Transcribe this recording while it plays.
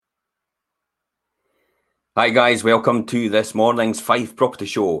Hi guys, welcome to this morning's Fife Property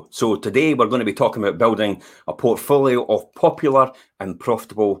Show. So today we're going to be talking about building a portfolio of popular and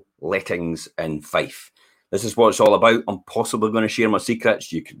profitable lettings in Fife. This is what it's all about. I'm possibly going to share my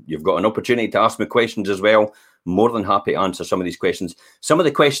secrets. You've got an opportunity to ask me questions as well. More than happy to answer some of these questions. Some of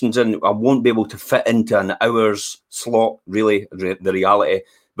the questions I won't be able to fit into an hour's slot, really, the reality,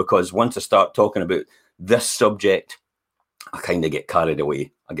 because once I start talking about this subject, I kind of get carried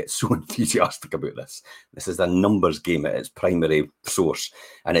away. I get so enthusiastic about this. This is a numbers game at its primary source,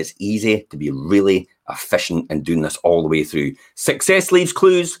 and it's easy to be really efficient in doing this all the way through. Success leaves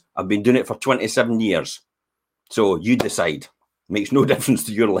clues. I've been doing it for 27 years. So you decide. Makes no difference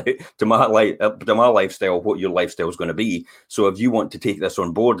to my lifestyle, what your lifestyle is going to be. So if you want to take this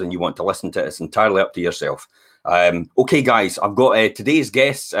on board and you want to listen to it, it's entirely up to yourself. Okay, guys, I've got today's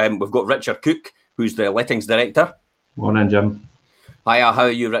guests. We've got Richard Cook, who's the lettings director. Morning, Jim. Hiya, how are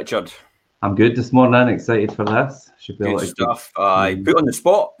you, Richard? I'm good this morning. Excited for this. Should be good stuff. Put on the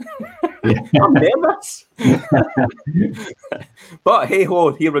spot. Yeah. I'm nervous. But hey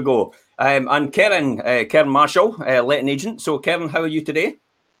ho, here we go. And Karen Marshall, letting agent. So Karen, how are you today?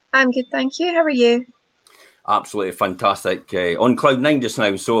 I'm good, thank you. How are you? Absolutely fantastic. On cloud nine just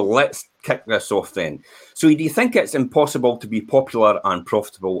now. So let's kick this off then. So do you think it's impossible to be popular and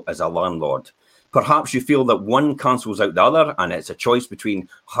profitable as a landlord? Perhaps you feel that one cancels out the other and it's a choice between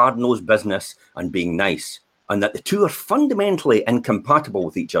hard-nosed business and being nice, and that the two are fundamentally incompatible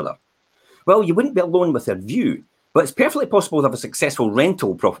with each other. Well, you wouldn't be alone with your view, but it's perfectly possible to have a successful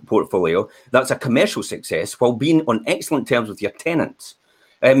rental portfolio that's a commercial success while being on excellent terms with your tenants.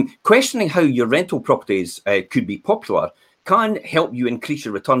 Questioning how your rental properties could be popular can help you increase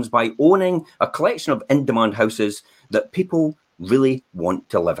your returns by owning a collection of in-demand houses that people really want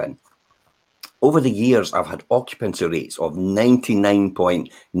to live in. Over the years, I've had occupancy rates of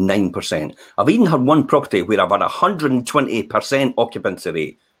 99.9%. I've even had one property where I've had 120% occupancy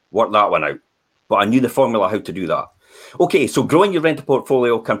rate. Work that one out. But I knew the formula how to do that. Okay, so growing your rental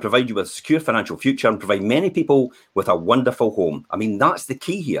portfolio can provide you with a secure financial future and provide many people with a wonderful home. I mean, that's the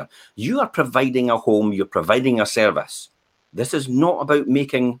key here. You are providing a home, you're providing a service. This is not about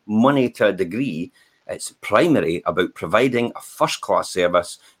making money to a degree. It's primary about providing a first-class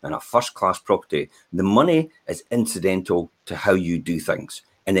service and a first-class property. The money is incidental to how you do things,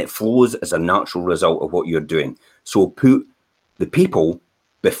 and it flows as a natural result of what you're doing. So put the people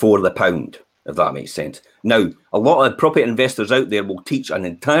before the pound, if that makes sense. Now, a lot of property investors out there will teach an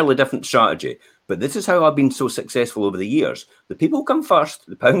entirely different strategy, but this is how I've been so successful over the years. The people come first,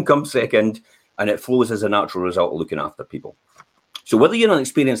 the pound comes second, and it flows as a natural result of looking after people. So whether you're an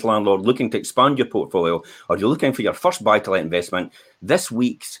experienced landlord looking to expand your portfolio or you're looking for your first buy-to-let investment, this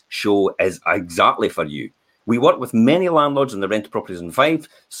week's show is exactly for you. We work with many landlords in the rental properties in Fife,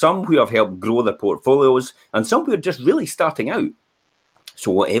 some who have helped grow their portfolios and some who are just really starting out. So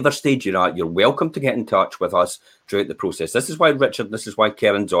whatever stage you're at, you're welcome to get in touch with us throughout the process. This is why Richard, this is why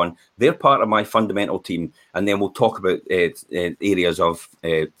Karen's on. They're part of my fundamental team, and then we'll talk about areas of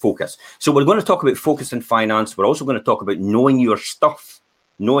focus. So we're going to talk about focus in finance. We're also going to talk about knowing your stuff,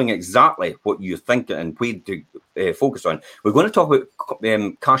 knowing exactly what you think and where to focus on. We're going to talk about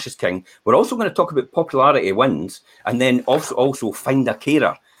cash is king. We're also going to talk about popularity wins, and then also find a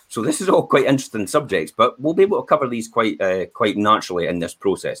carer. So this is all quite interesting subjects, but we'll be able to cover these quite naturally in this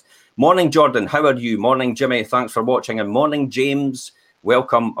process. Morning, Jordan. How are you? Morning, Jimmy. Thanks for watching. And morning, James.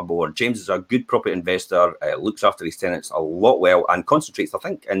 Welcome aboard. James is a good property investor, looks after his tenants a lot well, and concentrates, I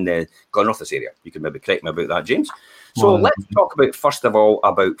think, in the Glenrothes area. You can maybe correct me about that, James. So let's talk about, first of all,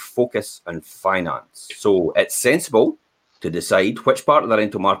 about focus and finance. So it's sensible to decide which part of the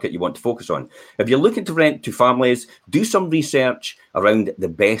rental market you want to focus on. If you're looking to rent to families, do some research around the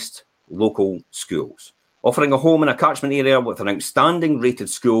best local schools. Offering a home in a catchment area with an outstanding rated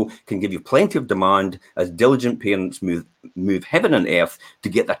school can give you plenty of demand as diligent parents move heaven and earth to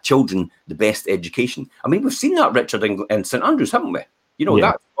get their children the best education. I mean, we've seen that, Richard, in St Andrews, haven't we? You know,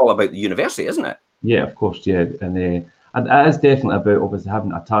 that's all about the university, isn't it? Yeah, of course, yeah. And it is definitely about obviously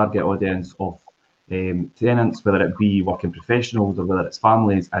having a target audience of tenants, whether it be working professionals or whether it's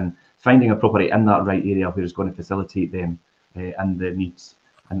families, and finding a property in that right area where it's going to facilitate them and the needs.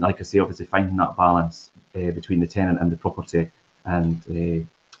 And like I say, obviously finding that balance between the tenant and the property, and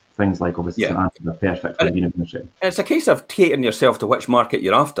things like obviously St Andrews are perfect for the university. It's a case of catering yourself to which market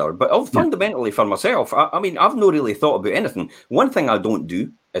you're after. But fundamentally for myself, I mean, I've not really thought about anything. One thing I don't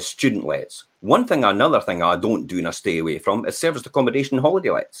do is student lets. Another thing I don't do and I stay away from is serviced accommodation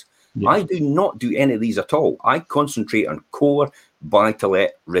holiday lets. Yeah. I do not do any of these at all. I concentrate on core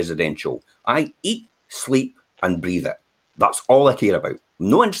buy-to-let residential. I eat, sleep, and breathe it. That's all I care about. I'm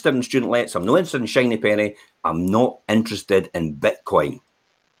not interested in student lets. I'm not interested in shiny penny. I'm not interested in Bitcoin.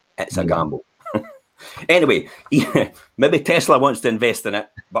 It's a gamble. Anyway, maybe Tesla wants to invest in it,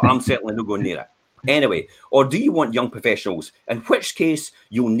 but I'm certainly not going near it. Anyway, or do you want young professionals? In which case,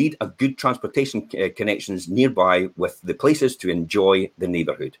 you'll need a good transportation connections nearby with the places to enjoy the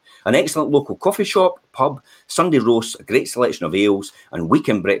neighbourhood. An excellent local coffee shop, pub, Sunday roasts, a great selection of ales, and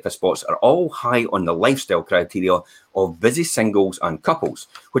weekend breakfast spots are all high on the lifestyle criteria of busy singles and couples.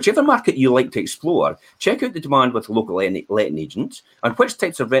 Whichever market you like to explore, check out the demand with local letting agents and which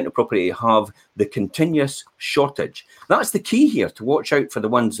types of rental property have the continuous shortage. That's the key here, to watch out for the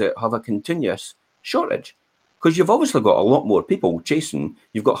ones that have a continuous shortage, because you've obviously got a lot more people chasing.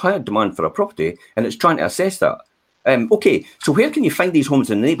 You've got higher demand for a property, and it's trying to assess that. Okay, so where can you find these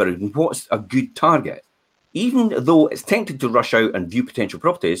homes in the neighbourhood, and what's a good target? Even though it's tempting to rush out and view potential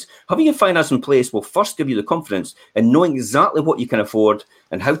properties, having your finance in place will first give you the confidence in knowing exactly what you can afford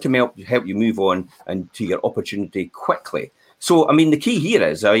and how to help you move on and to your opportunity quickly. So, I mean, the key here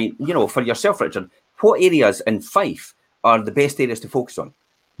is, for yourself, Richard, what areas in Fife are the best areas to focus on?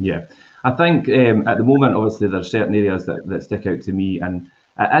 Yeah, I think at the moment, obviously, there are certain areas that stick out to me, and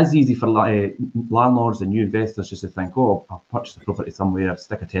it is easy for landlords and new investors just to think, oh, I'll purchase a property somewhere,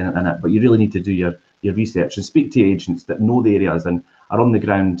 stick a tenant in it, but you really need to do your research and speak to agents that know the areas and are on the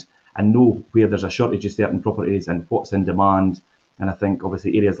ground and know where there's a shortage of certain properties and what's in demand. And I think,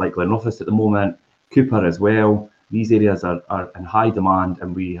 obviously, areas like Glenrothes at the moment, Cooper as well, these areas are in high demand,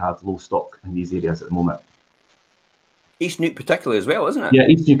 and we have low stock in these areas at the moment. East Nuke particularly as well, isn't it? Yeah,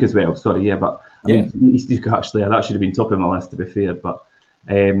 East Nuke as well. Sorry, yeah, but I mean, East Nuke actually, that should have been top of my list, to be fair. But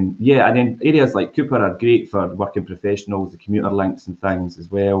and then areas like Cooper are great for working professionals, the commuter links and things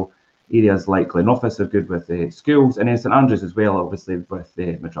as well. Areas like Glenrothes are good with schools, and then St Andrews as well, obviously with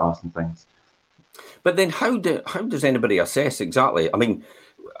Madras and things. But then, how does anybody assess exactly? I mean,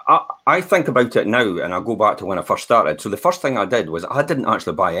 I think about it now, and I go back to when I first started. So the first thing I did was I didn't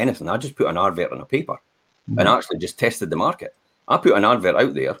actually buy anything. I just put an advert on a paper. And actually just tested the market. I put an advert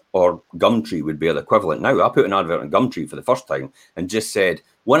out there, or Gumtree would be the equivalent now. I put an advert on Gumtree for the first time and just said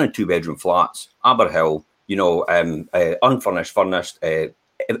 1 and 2 bedroom flats, Aberhill, unfurnished, furnished,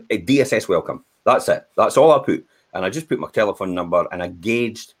 DSS welcome. That's it. That's all I put. And I just put my telephone number and I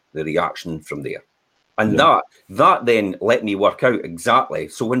gauged the reaction from there. And that then let me work out exactly.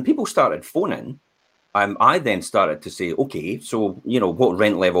 So when people started phoning, I then started to say, okay, so, what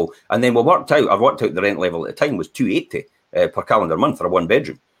rent level? And then I worked out the rent level at the time was 280 per calendar month for a 1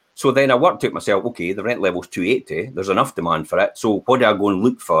 bedroom. So then I worked out myself, okay, the rent level's 280. There's enough demand for it. So what do I go and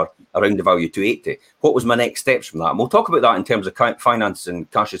look for around the value 280? What was my next steps from that? And we'll talk about that in terms of finance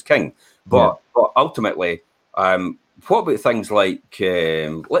and cash is king. But ultimately, what about things like,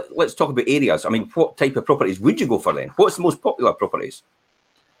 let's talk about areas. I mean, what type of properties would you go for then? What's the most popular properties?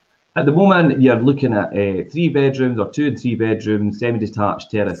 At the moment, you're looking at 3 bedrooms or 2 and 3 bedrooms,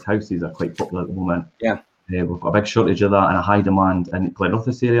 semi-detached terrace houses are quite popular at the moment. Yeah. We've got a big shortage of that and a high demand in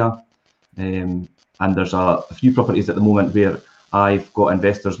Glenrothes area. And there's a few properties at the moment where I've got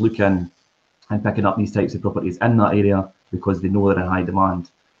investors looking and picking up these types of properties in that area because they know they're in high demand.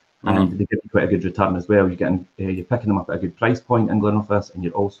 And they give you quite a good return as well. You're picking them up at a good price point in Glenrothes, and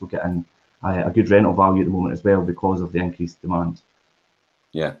you're also getting a good rental value at the moment as well because of the increased demand.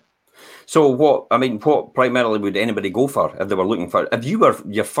 Yeah. So what primarily would anybody go for if they were looking for? If you were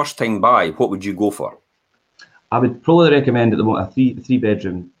your first time buy, what would you go for? I would probably recommend at the moment a 3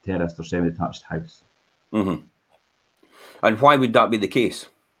 bedroom terraced or semi-detached house. And why would that be the case?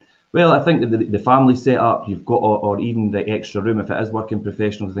 Well, I think the family setup you've got, or even the extra room if it is working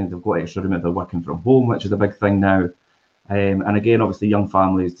professionals, I think they've got extra room if they're working from home, which is a big thing now. And again, obviously young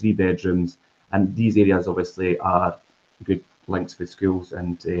families, 3 bedrooms, and these areas obviously are good links with schools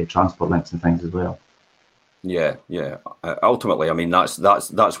and transport links and things as well. Yeah. Ultimately, I mean, that's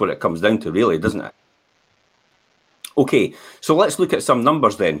what it comes down to, really, doesn't it? Okay, so let's look at some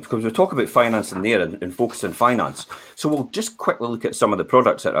numbers then, because we talk about finance in there and focus on finance. So we'll just quickly look at some of the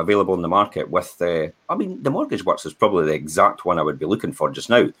products that are available in the market with the Mortgage Works is probably the exact one I would be looking for just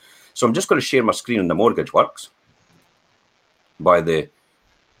now. So I'm just going to share my screen on the Mortgage Works by the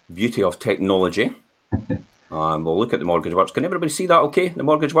beauty of technology. And we'll look at the Mortgage Works. Can everybody see that okay, the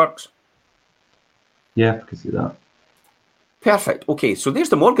Mortgage Works? Yeah, I can see that. Perfect. Okay, so there's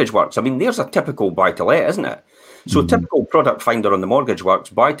the Mortgage Works. I mean, there's a typical buy-to-let, isn't it? So typical product finder on the Mortgage Works,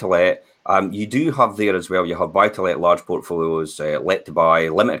 buy-to-let. You do have there as well, you have buy-to-let large portfolios, let to buy,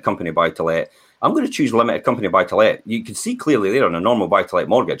 limited company buy-to-let. I'm going to choose limited company buy-to-let. You can see clearly there on a normal buy-to-let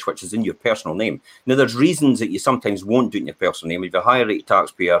mortgage, which is in your personal name. Now, there's reasons that you sometimes won't do it in your personal name. If you're a higher rate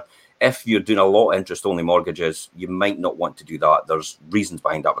taxpayer, if you're doing a lot of interest-only mortgages, you might not want to do that. There's reasons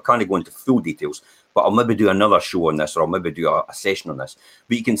behind that. I can't go into full details, but I'll maybe do another show on this, or I'll maybe do a session on this.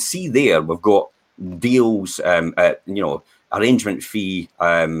 But you can see there, we've got deals at, arrangement fee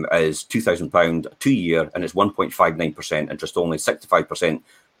is £2,000 a 2 year, and it's 1.59% interest only,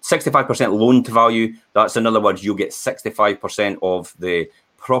 65% loan to value. That's, in other words, you'll get 65% of the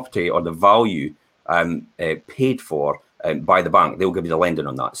property or the value paid for by the bank. They'll give you the lending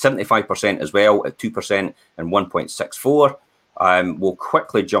on that. 75% as well at 2% and 1.64. We'll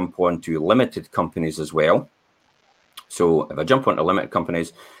quickly jump on to limited companies as well. So if I jump onto limited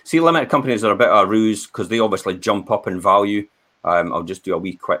companies, see, limited companies are a bit of a ruse because they obviously jump up in value. I'll just do a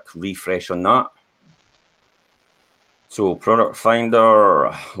wee quick refresh on that. So product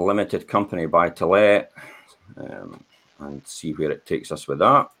finder, limited company buy to let, and see where it takes us with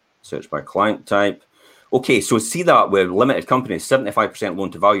that. Search by client type. Okay, so see that with limited companies, 75%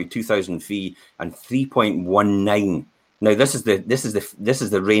 loan to value, 2,000 fee, and 3.19. Now this is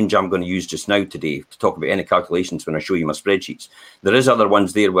the range I'm going to use just now today to talk about any calculations when I show you my spreadsheets. There is other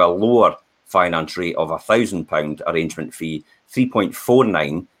ones there with a lower finance rate of £1,000 arrangement fee,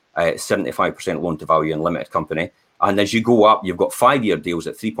 3.49, 75% loan to value in limited company. And as you go up, you've got 5-year deals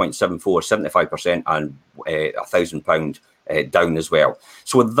at 3.74, 75%, and £1,000 down as well.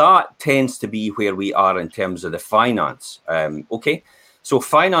 So that tends to be where we are in terms of the finance. Okay, so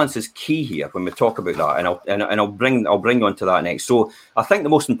finance is key here when we talk about that, and I'll bring you on to that next. So I think the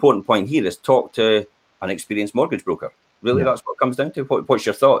most important point here is talk to an experienced mortgage broker. Really, that's what it comes down to. What's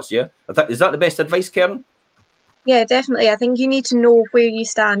your thoughts? Yeah, is that the best advice, Karen? Yeah, definitely. I think you need to know where you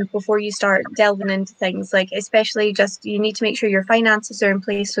stand before you start delving into things. Like, especially you need to make sure your finances are in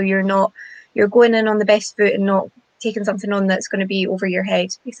place, so you're going in on the best foot and not taking something on that's going to be over your head,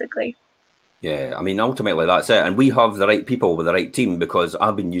 basically. Yeah, I mean, ultimately that's it. And we have the right people with the right team because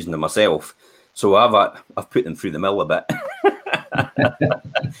I've been using them myself. So I've put them through the mill a bit.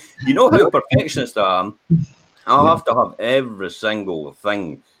 You know how perfectionist I am? I'll have to have every single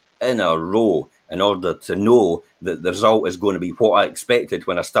thing in a row in order to know that the result is going to be what I expected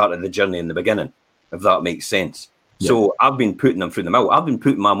when I started the journey in the beginning, if that makes sense. Yeah. So I've been putting them through the mill. I've been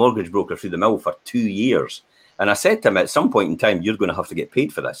putting my mortgage broker through the mill for 2 years. And I said to him, at some point in time, you're going to have to get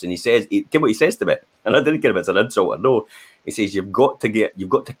paid for this. And he says, get what he says to me. And I didn't care if it's an insult or no. He says, you've got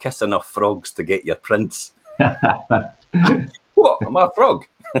to kiss enough frogs to get your prince. What? Am I a frog?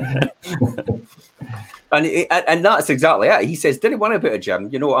 And that's exactly it. He says, didn't worry about it, Jim.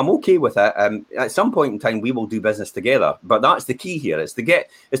 I'm okay with it. At some point in time, we will do business together. But that's the key here. Is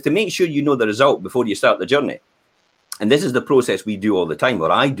to make sure you know the result before you start the journey. And this is the process we do all the time,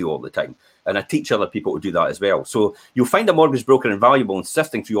 or I do all the time. And I teach other people to do that as well. So you'll find a mortgage broker invaluable in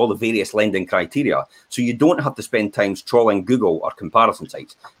sifting through all the various lending criteria. So you don't have to spend time trawling Google or comparison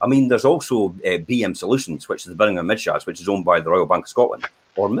sites. I mean, there's also BM Solutions, which is the Birmingham Midshires, which is owned by the Royal Bank of Scotland.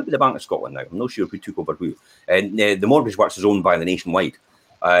 Or maybe the Bank of Scotland now. I'm not sure who took over who. And the Mortgage Works is owned by the Nationwide.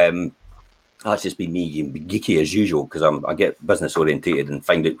 That's just been me being geeky as usual because I get business orientated and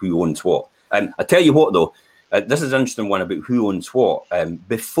find out who owns what. I tell you what, though, this is an interesting one about who owns what.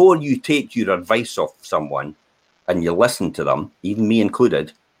 Before you take your advice off someone and you listen to them, even me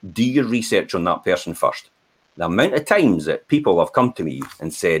included, do your research on that person first. The amount of times that people have come to me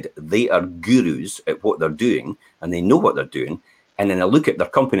and said they are gurus at what they're doing and they know what they're doing, and then I look at their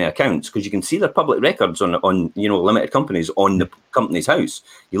company accounts, because you can see their public records on limited companies on the company's house.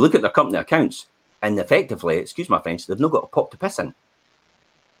 You look at their company accounts, and effectively, excuse my French, they've not got a pot to piss in.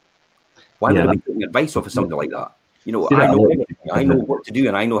 Why would I be taking advice off of somebody like that? I know what to do,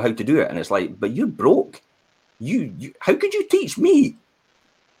 and I know how to do it. And it's like, but you're broke. You how could you teach me?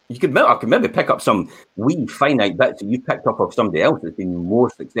 I could maybe pick up some wee finite bits that you picked up of somebody else that's been more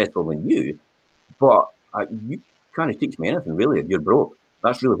successful than you, but you can't teach me anything, really, if you're broke.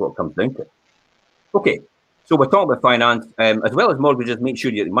 That's really what it comes down to. Okay, so we're talking about finance. As well as mortgages, make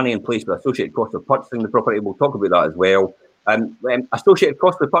sure you get money in place with associated cost of purchasing the property. We'll talk about that as well. Associated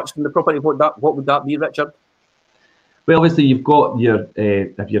cost of purchasing the property, what would that be, Richard? Well, obviously, you've got your,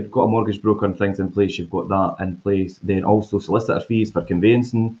 if you've got a mortgage broker and things in place, you've got that in place. Then also solicitor fees for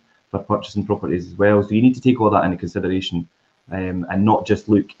conveyancing, for purchasing properties as well. So you need to take all that into consideration and not just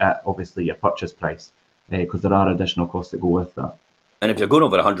look at, obviously, your purchase price. Because there are additional costs that go with that. And if you're going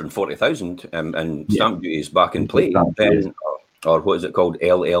over 140,000 and stamp duty is back in play, then, or what is it called,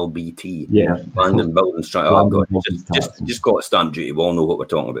 LLBT? Yeah. Land and Buildings. Just got stamp duty. We all know what we're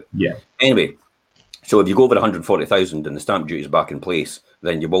talking about. Yeah. Anyway, so if you go over 140,000 and the stamp duty is back in place,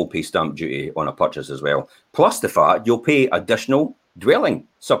 then you will pay stamp duty on a purchase as well. Plus the fact you'll pay additional dwelling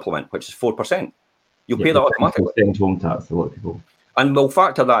supplement, which is 4%. You'll pay that automatically. Staying home tax, a lot of people. And we'll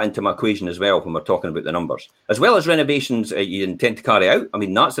factor that into my equation as well when we're talking about the numbers. As well as renovations you intend to carry out. I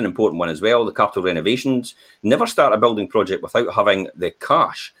mean, that's an important one as well, the capital renovations. Never start a building project without having the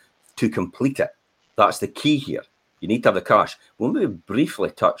cash to complete it. That's the key here. You need to have the cash. We'll maybe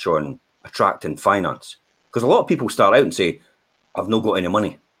briefly touch on attracting finance. Because a lot of people start out and say, I've not got any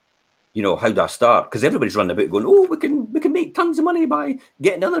money. You know, how do I start? Because everybody's running about going, oh, we can make tons of money by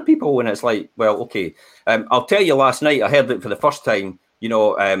getting other people. And it's like, well, okay. I'll tell you, last night I heard it for the first time. You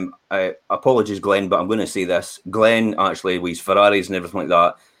know, apologies, Glenn, but I'm going to say this. Glenn, actually, with his Ferraris and everything like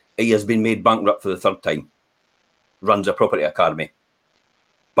that, he has been made bankrupt for the third time. Runs a property academy.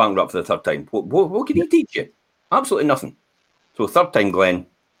 Bankrupt for the third time. What can he teach you? Absolutely nothing. So third time, Glenn.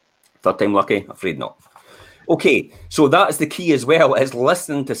 Third time lucky? Afraid not. Okay, so that's the key as well, is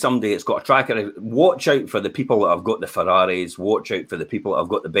listening to somebody that's got a tracker. Watch out for the people that have got the Ferraris, watch out for the people that have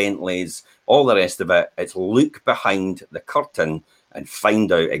got the Bentleys, all the rest of it. It's look behind the curtain and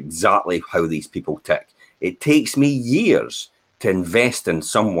find out exactly how these people tick. It takes me years to invest in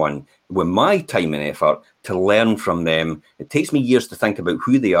someone with my time and effort to learn from them. It takes me years to think about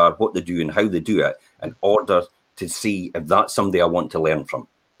who they are, what they do and how they do it in order to see if that's somebody I want to learn from.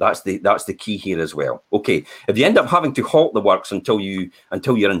 That's the key here as well. Okay, if you end up having to halt the works until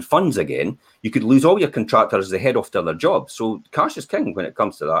you're in funds again, you could lose all your contractors as they head off to other jobs. So cash is king when it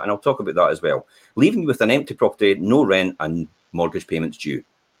comes to that, and I'll talk about that as well. Leaving you with an empty property, no rent, and mortgage payments due.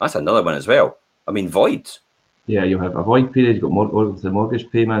 That's another one as well. I mean, voids. Yeah, you'll have a void period. You've got the mortgage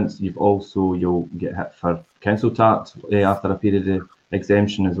payments. You'll get hit for council tax after a period of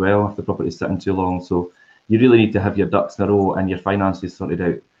exemption as well if the property's sitting too long. So you really need to have your ducks in a row and your finances sorted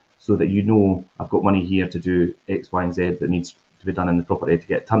out, so that you know, I've got money here to do X, Y, and Z that needs to be done in the property to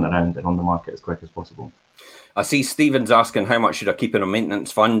get turned around and on the market as quick as possible. I see Stephen's asking, how much should I keep in a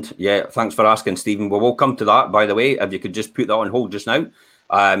maintenance fund? Yeah, thanks for asking, Stephen. Well, we'll come to that, by the way, if you could just put that on hold just now.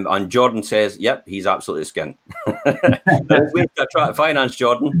 And Jordan says, yep, he's absolutely skint. Don't wait to attract finance,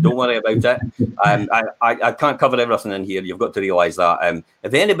 Jordan. Don't worry about it. I can't cover everything in here. You've got to realise that.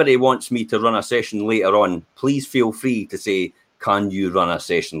 If anybody wants me to run a session later on, please feel free to say, can you run a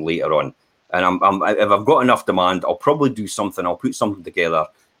session later on? And if I've got enough demand, I'll probably do something. I'll put something together,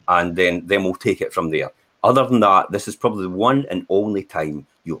 and then we'll take it from there. Other than that, this is probably the one and only time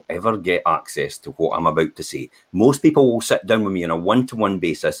you'll ever get access to what I'm about to say. Most people will sit down with me on a one-to-one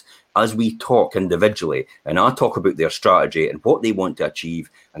basis as we talk individually, and I talk about their strategy and what they want to achieve,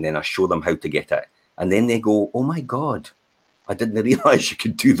 and then I show them how to get it. And then they go, oh my God, I didn't realise you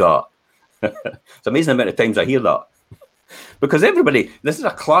could do that. It's amazing the amount of times I hear that. Because this is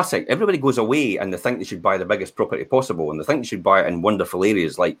a classic. Everybody goes away and they think they should buy the biggest property possible, and they think they should buy it in wonderful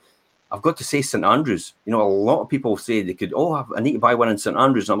areas. Like, I've got to say St Andrews. You know, a lot of people say they could, I need to buy one in St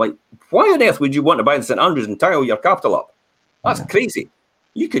Andrews. And I'm like, why on earth would you want to buy in St Andrews and tile your capital up? That's crazy.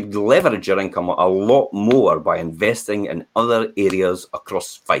 You could leverage your income a lot more by investing in other areas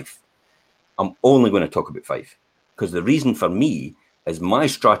across Fife. I'm only going to talk about Fife, because the reason for me is my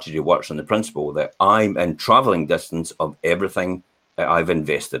strategy works on the principle that I'm in traveling distance of everything that I've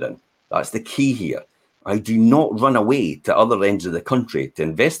invested in. That's the key here. I do not run away to other ends of the country to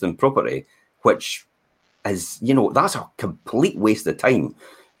invest in property, which is, that's a complete waste of time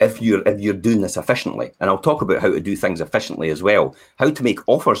if you're doing this efficiently. And I'll talk about how to do things efficiently as well, how to make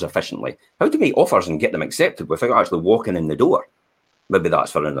offers efficiently, how to make offers and get them accepted without actually walking in the door. Maybe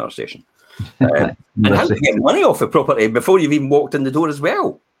that's for another session. And how to get money off a property before you've even walked in the door as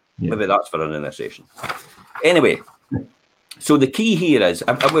well. Yeah. Maybe that's for another session. Anyway, so the key here is,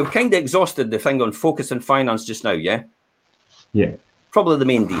 we've kind of exhausted the thing on focus and finance just now, yeah? Yeah. Probably the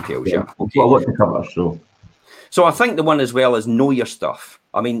main details, yeah. Okay. Well, what to cover, So I think the one as well is know your stuff.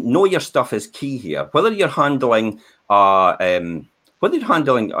 I mean, know your stuff is key here. Whether you're handling all the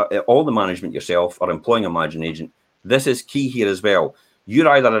management yourself or employing a managing agent, this is key here as well. You're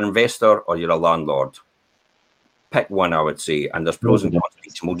either an investor or you're a landlord. Pick one, I would say, and there's pros and cons to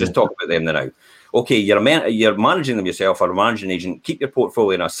each, and we'll just talk about them now. Okay, you're managing them yourself or a managing agent. Keep your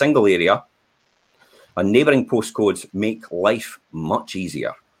portfolio in a single area, and neighbouring postcodes make life much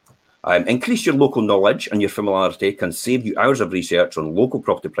easier. Increase your local knowledge, and your familiarity can save you hours of research on local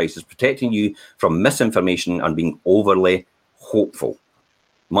property prices, protecting you from misinformation and being overly hopeful.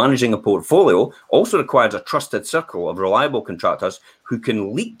 Managing a portfolio also requires a trusted circle of reliable contractors who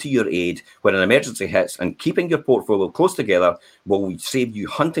can leap to your aid when an emergency hits, and keeping your portfolio close together will save you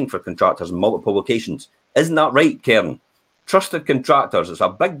hunting for contractors in multiple locations. Isn't that right, Karen? Trusted contractors, it's a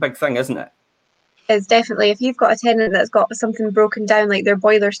big, big thing, isn't it? It's definitely, if you've got a tenant that's got something broken down, like their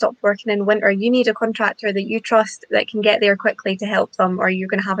boiler stopped working in winter, you need a contractor that you trust that can get there quickly to help them, or you're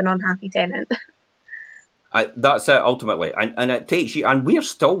going to have an unhappy tenant. That's it ultimately, and it takes you. And we're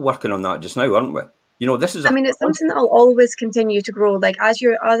still working on that just now, aren't we? You know, this is. I mean, it's something that will always continue to grow. Like as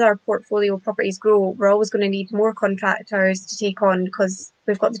our portfolio properties grow, we're always going to need more contractors to take on because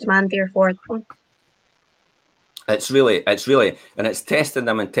we've got the demand there for them. It's really, and it's testing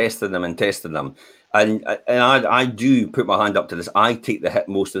them and testing them and testing them. And I do put my hand up to this. I take the hit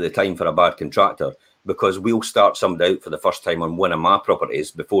most of the time for a bad contractor, because we'll start somebody out for the first time on one of my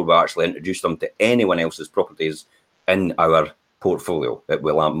properties before we actually introduce them to anyone else's properties in our portfolio that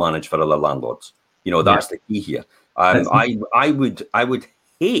we'll manage for other landlords. You know, that's the key here. I would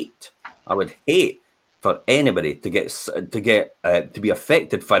hate for anybody to be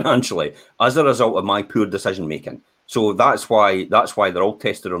affected financially as a result of my poor decision making. So that's why they're all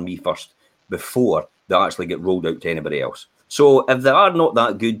tested on me first before they actually get rolled out to anybody else. So if they are not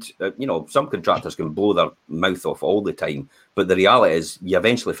that good, you know, some contractors can blow their mouth off all the time, but the reality is you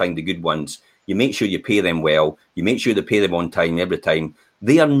eventually find the good ones. You make sure you pay them well. You make sure they pay them on time every time.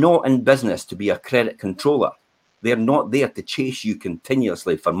 They are not in business to be a credit controller. They're not there to chase you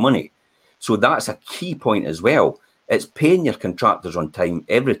continuously for money. So that's a key point as well. It's paying your contractors on time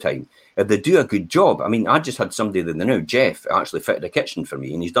every time. If they do a good job, I mean, I just had somebody that they know, Jeff, actually fitted a kitchen for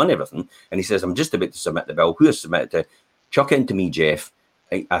me, and he's done everything. And he says, I'm just about to submit the bill. Who has submitted it? Chuck it into me, Jeff.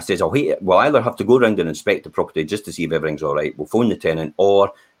 I says, I'll hate it. We'll either have to go around and inspect the property just to see if everything's all right. We'll phone the tenant,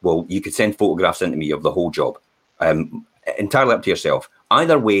 or, well, you could send photographs into me of the whole job. Entirely up to yourself.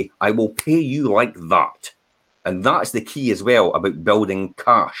 Either way, I will pay you like that. And that's the key as well about building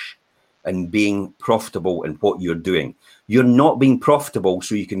cash and being profitable in what you're doing. You're not being profitable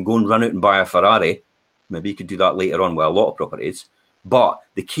so you can go and run out and buy a Ferrari. Maybe you could do that later on with a lot of properties. But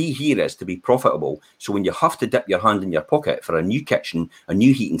the key here is to be profitable. So when you have to dip your hand in your pocket for a new kitchen, a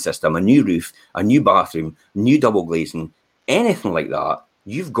new heating system, a new roof, a new bathroom, new double glazing, anything like that,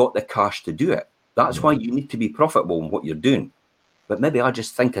 you've got the cash to do it. That's why you need to be profitable in what you're doing. But maybe I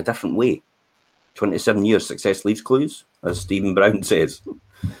just think a different way. 27 years, success leaves clues, as Stephen Brown says.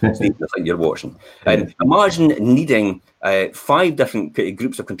 Stephen, I think you're watching. Imagine needing 5 different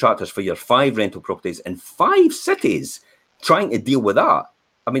groups of contractors for your 5 rental properties in 5 cities, trying to deal with that.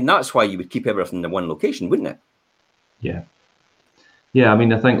 I mean, that's why you would keep everything in one location, wouldn't it? Yeah. Yeah, I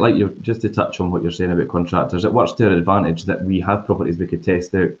mean, I think, like, you just to touch on what you're saying about contractors, it works to our advantage that we have properties we could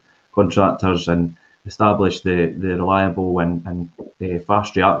test out contractors and establish the reliable and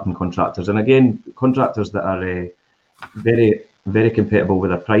fast reacting contractors. And again, contractors that are very, very compatible with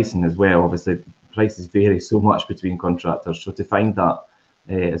their pricing as well. Obviously, prices vary so much between contractors. So to find that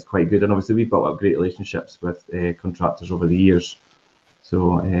is quite good. And obviously, we've built up great relationships with contractors over the years.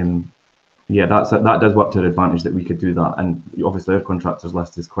 So yeah, that does work to our advantage that we could do that. And obviously, our contractors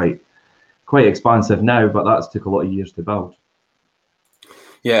list is quite expansive now, but that's took a lot of years to build.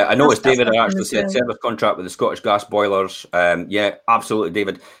 Yeah, I noticed David actually said service contract with the Scottish gas boilers. Yeah, absolutely,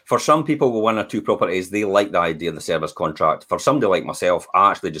 David. For some people with 1 or 2 properties, they like the idea of the service contract. For somebody like myself,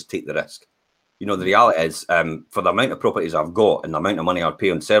 I actually just take the risk. You know, the reality is, for the amount of properties I've got and the amount of money I pay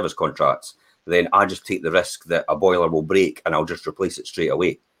on service contracts, then I just take the risk that a boiler will break and I'll just replace it straight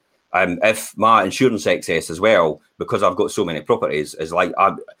away. If my insurance excess as well, because I've got so many properties, is like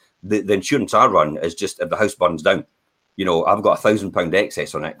the insurance I run is just if the house burns down. You know, I've got £1,000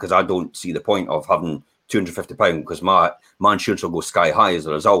 excess on it because I don't see the point of having £250 because my insurance will go sky high as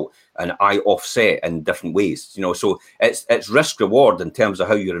a result, and I offset in different ways. You know, so it's risk reward in terms of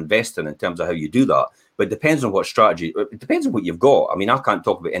how you're investing, in terms of how you do that. But it depends on what strategy. It depends on what you've got. I mean, I can't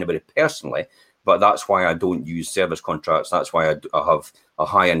talk about anybody personally, but that's why I don't use service contracts. That's why I have a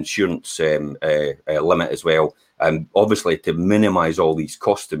high insurance limit as well. Obviously to minimise all these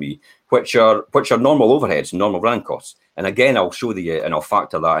costs to me, which are normal overheads and normal run costs. And again, I'll show you and I'll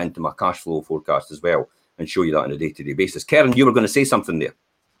factor that into my cash flow forecast as well and show you that on a day-to-day basis. Karen, you were going to say something there.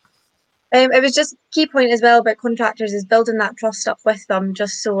 It was just key point as well about contractors is building that trust up with them,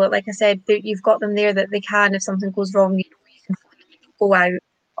 just so, like I said, you've got them there that they can, if something goes wrong, you can go out.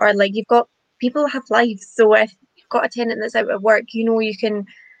 Or like people have lives, so if you've got a tenant that's out at work, you know they can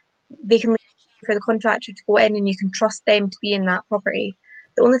leave for the contractor to go in and you can trust them to be in that property.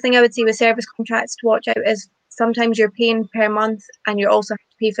 The only thing I would say with service contracts to watch out is sometimes you're paying per month and you also have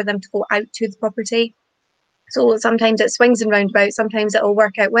to pay for them to go out to the property. So sometimes it swings and roundabouts, sometimes it'll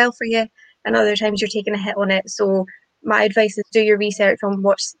work out well for you, and other times you're taking a hit on it. So my advice is do your research on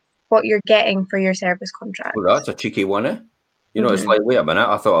what you're getting for your service contract. Well, that's a cheeky one, eh? You know, It's like, wait a minute,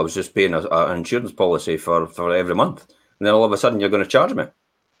 I thought I was just paying an insurance policy for every month. And then all of a sudden you're going to charge me.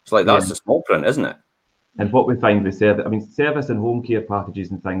 It's like, that's the small print, isn't it? And what we find with service and home care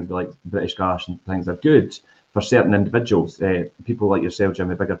packages and things like British Gas and things are good for certain individuals. People like yourself, Jim,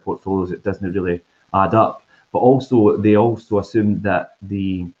 with bigger portfolios, it doesn't really add up. But also, they also assumed that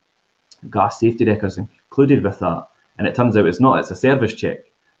the gas safety records included with that. And it turns out it's not, it's a service check.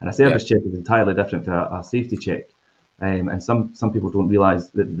 And a service check is entirely different to a safety check. And some people don't realise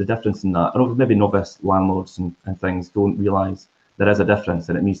the difference in that. Or maybe novice landlords and things don't realise there is a difference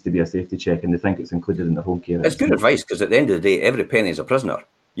and it needs to be a safety check, and they think it's included in their home care. It's good advice, because at the end of the day, every penny is a prisoner.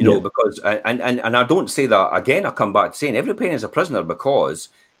 You know, because, and I don't say that, again, I come back to saying every penny is a prisoner, because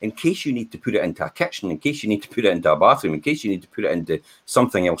in case you need to put it into a kitchen, in case you need to put it into a bathroom, in case you need to put it into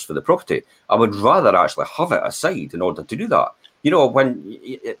something else for the property, I would rather actually have it aside in order to do that. You know, when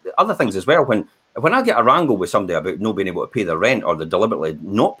other things as well, when I get a wrangle with somebody about not being able to pay their rent, or they deliberately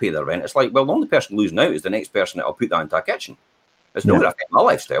not pay their rent, it's like, well, the only person losing out is the next person that will put that into a kitchen. It's not going to affect my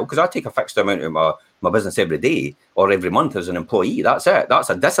lifestyle, because I take a fixed amount of my business every day or every month as an employee. That's it. That's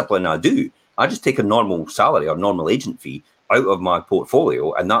a discipline I do. I just take a normal salary or normal agent fee out of my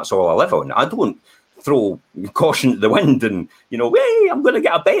portfolio, and that's all I live on. I don't throw caution to the wind and, you know, hey, I'm going to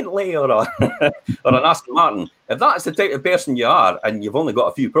get a Bentley or or an Aston Martin. If that's the type of person you are and you've only got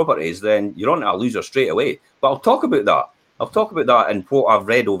a few properties, then you're on a loser straight away. But I'll talk about that. I'll talk about that and what I've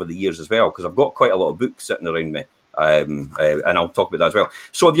read over the years as well, because I've got quite a lot of books sitting around me. And I'll talk about that as well.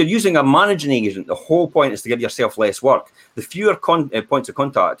 So if you're using a managing agent, the whole point is to give yourself less work. The fewer points of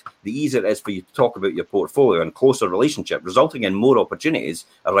contact, the easier it is for you to talk about your portfolio and closer relationship, resulting in more opportunities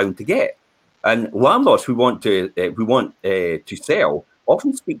around to get. And landlords who want to sell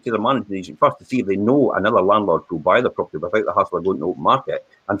often speak to the managing agent first to see if they know another landlord who will buy the property without the hassle of going to open market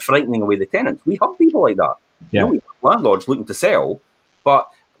and frightening away the tenants. We have people like that. Yeah. You know, we have landlords looking to sell, but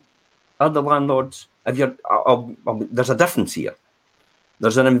other landlords, if you're, there's a difference here.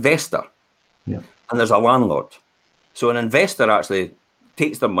 There's an investor, and there's a landlord. So an investor actually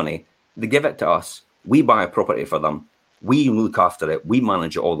takes their money, they give it to us, we buy a property for them, we look after it, we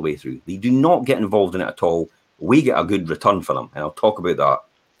manage it all the way through. They do not get involved in it at all. We get a good return for them, and I'll talk about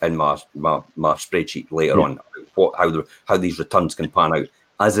that in my spreadsheet later on. How these returns can pan out.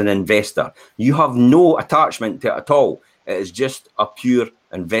 As an investor, you have no attachment to it at all. It is just a pure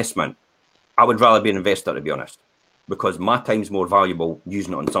investment. I would rather be an investor, to be honest, because my time's more valuable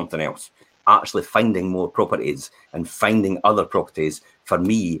using it on something else. Actually finding more properties and finding other properties, for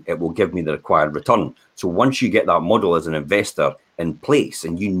me, it will give me the required return. So once you get that model as an investor in place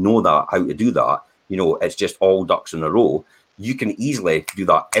and you know that how to do that, you know, it's just all ducks in a row, you can easily do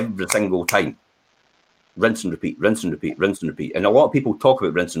that every single time. Rinse and repeat, rinse and repeat, rinse and repeat. And a lot of people talk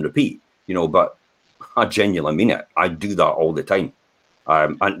about rinse and repeat, you know, but I genuinely mean it. I do that all the time.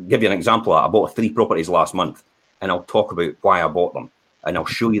 And give you an example, I bought 3 properties last month, and I'll talk about why I bought them, and I'll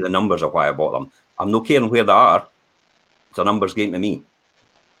show you the numbers of why I bought them. I'm not caring where they are. It's a numbers game to me.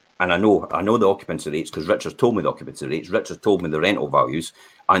 And I know the occupancy rates, because Richard's told me the occupancy rates. Richard's told me the rental values,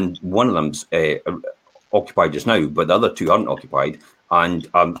 and one of them's occupied just now, but the other 2 aren't occupied. And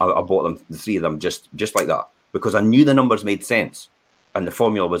I bought them, the 3 of them, just like that, because I knew the numbers made sense and the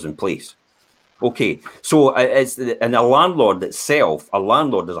formula was in place. Okay, so it's and a landlord itself. A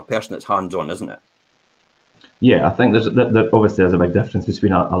landlord is a person that's hands-on, isn't it? Yeah, I think there's obviously there's a big difference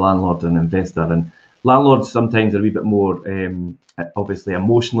between a landlord and an investor. And landlords sometimes are a wee bit more obviously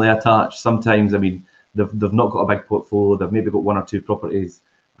emotionally attached. Sometimes, I mean, they've not got a big portfolio. They've maybe got 1 or 2 properties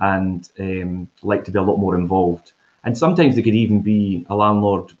and like to be a lot more involved. And sometimes they could even be a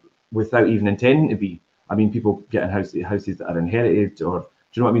landlord without even intending to be. I mean, people get in houses that are inherited, or do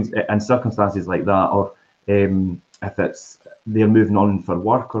you know what I mean? And circumstances like that, or if it's they're moving on for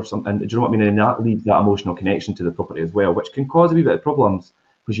work or something. Do you know what I mean? And that leaves that emotional connection to the property as well, which can cause a wee bit of problems,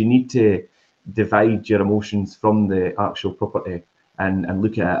 because you need to divide your emotions from the actual property and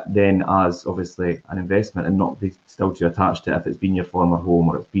look at it then as obviously an investment, and not be still too attached to it if it's been your former home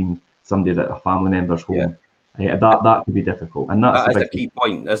or it's been somebody that a family member's home. That could be difficult, and that's a key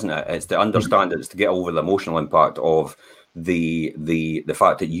point, isn't it? It's to understand it, it's to get over the emotional impact of the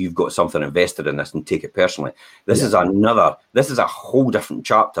fact that you've got something invested in this and take it personally. This is a whole different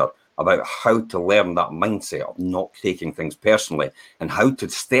chapter about how to learn that mindset of not taking things personally, and how to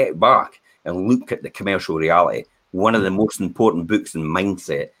step back and look at the commercial reality. One of the most important books in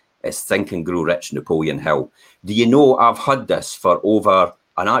mindset is Think and Grow Rich, Napoleon Hill. Do you know I've had this for over,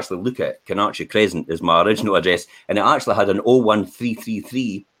 and actually look at Canarsie Crescent is my original address, and it actually had an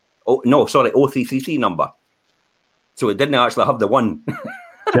 01333, 0333 number. So it didn't actually have the 1.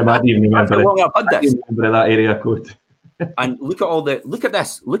 Jim, I didn't even remember how long I've had this. Remember that area code. And look at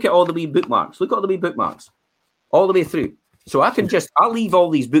this. Look at all the wee bookmarks. Look at all the wee bookmarks. All the way through. So I'll leave all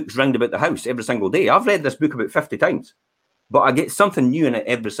these books round about the house every single day. I've read this book about 50 times, but I get something new in it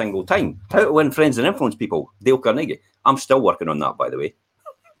every single time. How to Win Friends and Influence People, Dale Carnegie. I'm still working on that, by the way.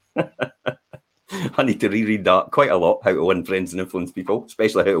 I need to reread that quite a lot, How to Win Friends and Influence People,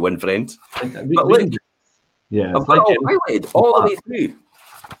 especially How to Win Friends. But look, yeah, I've got it all highlighted all the way through.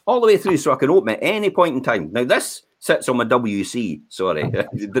 All the way through, so I can open at any point in time. Now, this sits on my WC. Sorry,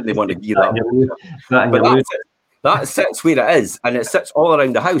 didn't want to gear that. That sits where it is, and it sits all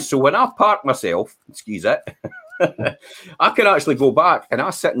around the house. So when I park myself, excuse it, I can actually go back and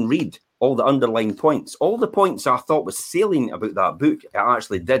I sit and read all the underlying points. All the points I thought was salient about that book, I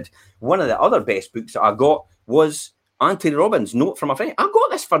actually did. One of the other best books that I got was Anthony Robbins' Note from a Friend. I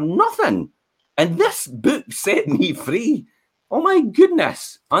got this for nothing, and this book set me free. Oh my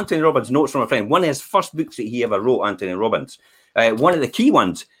goodness. Anthony Robbins' Notes from a Friend. One of his first books that he ever wrote, Anthony Robbins. One of the key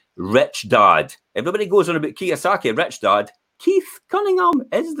ones, Rich Dad. Everybody goes on about Kiyosaki, Rich Dad. Keith Cunningham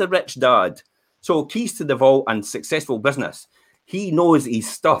is the rich dad. So keys to the vault and successful business. He knows his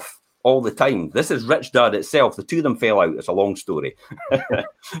stuff all the time. This is Rich Dad itself. The two of them fell out. It's a long story.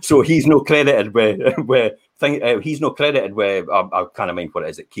 So he's no credited with he's no credited with, I can't mind what it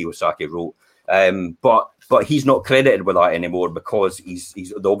is that Kiyosaki wrote. But he's not credited with that anymore because they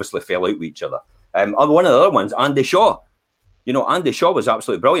obviously fell out with each other. One of the other ones, Andy Shaw. You know, Andy Shaw was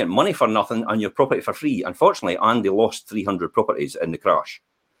absolutely brilliant. Money for nothing and your property for free. Unfortunately, Andy lost 300 properties in the crash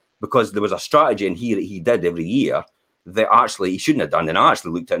because there was a strategy in here that he did every year that actually he shouldn't have done. And I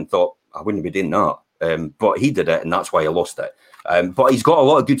actually looked at it and thought, I wouldn't be doing that. But he did it, and that's why he lost it. But he's got a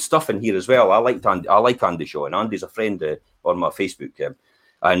lot of good stuff in here as well. I like Andy Shaw, and Andy's a friend on my Facebook.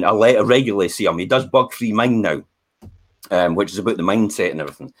 And I regularly see him. He does Bug Free Mind now, which is about the mindset and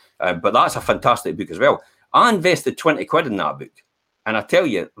everything. But that's a fantastic book as well. I invested 20 quid in that book. And I tell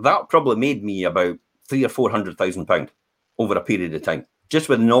you, that probably made me about £300,000 or £400,000 over a period of time, just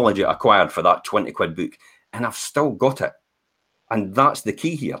with the knowledge I acquired for that 20 quid book. And I've still got it. And that's the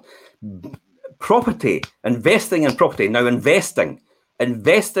key here. Property, investing in property. Now, investing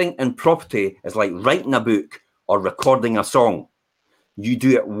in property is like writing a book or recording a song. You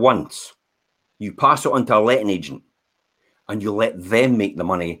do it once. You pass it on to a letting agent and you let them make the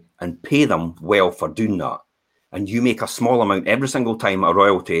money and pay them well for doing that. And you make a small amount every single time, a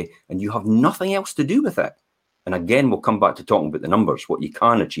royalty, and you have nothing else to do with it. And again, we'll come back to talking about the numbers, what you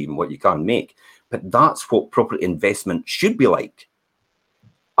can achieve and what you can make. But that's what property investment should be like.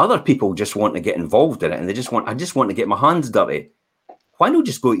 Other people just want to get involved in it and I just want to get my hands dirty. Why not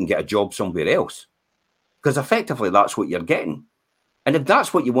just go out and get a job somewhere else? Because effectively that's what you're getting. And if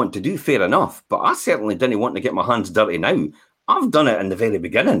that's what you want to do, fair enough. But I certainly didn't want to get my hands dirty now. I've done it in the very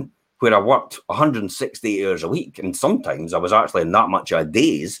beginning, where I worked 160 hours a week. And sometimes I was actually in that much of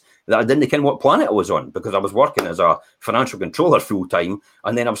days that I didn't know what planet I was on, because I was working as a financial controller full time.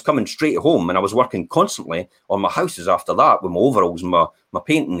 And then I was coming straight home and I was working constantly on my houses after that with my overalls and my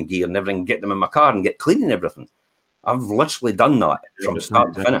painting gear and everything, get them in my car and get cleaning everything. I've literally done that from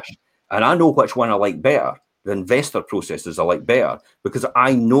start to finish. And I know which one I like better. The investor processes I like better because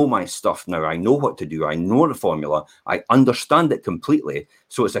I know my stuff now. I know what to do. I know the formula. I understand it completely.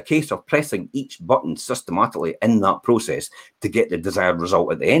 So it's a case of pressing each button systematically in that process to get the desired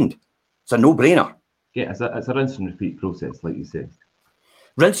result at the end. It's a no-brainer. Yeah, it's a rinse and repeat process, like you said.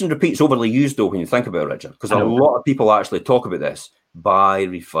 Rinse and repeat's overly used, though, when you think about it, Richard, because a lot of people actually talk about this. Buy,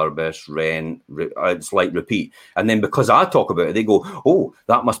 refurbish, rent, it's like repeat. And then because I talk about it, they go, oh,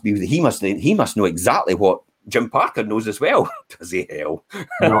 that must be, he must know exactly what Jim Parker knows as well. Does he hell?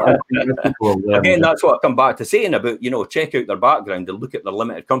 Again, that's what I come back to saying about, check out their background and look at their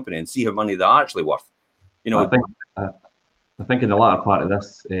limited company and see how money they're actually worth. I think in the latter part of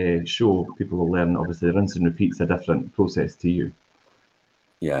this show, people will learn, obviously, rinse and repeat's a different process to you.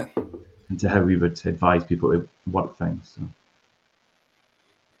 Yeah. And to how we would advise people to work things. So.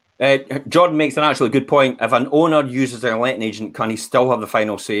 Jordan makes an actually good point. If an owner uses a letting agent, can he still have the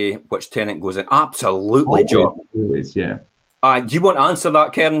final say which tenant goes in? Absolutely, Jordan. Always, yeah. Do you want to answer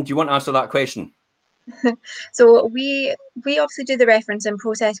that, Karen? Do you want to answer that question? So we obviously do the referencing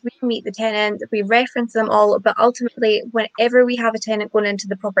process. We meet the tenant, we reference them all, but ultimately, whenever we have a tenant going into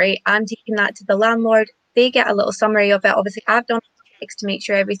the property, I'm taking that to the landlord. They get a little summary of it. Obviously, I've done checks to make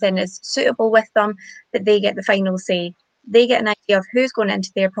sure everything is suitable with them, but they get the final say. They get an idea of who's going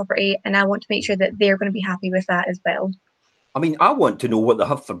into their property, and I want to make sure that they're going to be happy with that as well. I mean, I want to know what they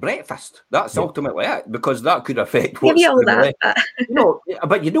have for breakfast. That's ultimately it, because that could affect what's all that.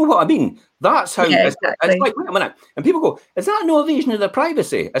 But you know what I mean? That's how exactly. It's like, wait a minute. And people go, is that no invasion of their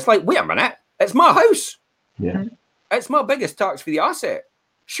privacy? It's like, wait a minute. It's my house. Yeah. It's my biggest tax-free asset.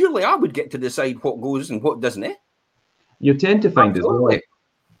 Surely I would get to decide what goes and what doesn't. You tend to find as well.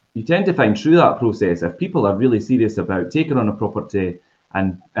 You tend to find through that process, if people are really serious about taking on a property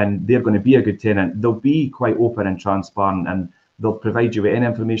and they're going to be a good tenant, they'll be quite open and transparent, and They'll provide you with any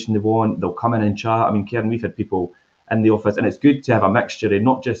information they want. They'll come in and chat. I mean, Karen, we've had people in the office, and it's good to have a mixture of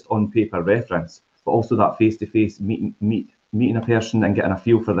not just on paper reference, but also that face-to-face meeting a person and getting a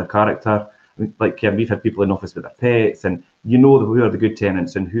feel for their character. I mean, like Karen, we've had people in the office with their pets, and you know who are the good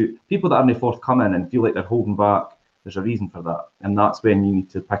tenants and who people that aren't forthcoming and feel like they're holding back. There's a reason for that, and that's when you need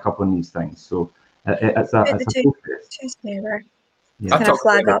to pick up on these things. So it's a process. Yeah. Kind of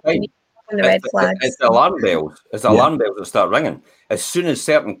flag up on the red flags. It's the alarm bells. It's the alarm bells that start ringing. As soon as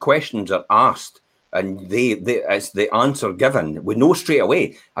certain questions are asked and it's the answer given, we know straight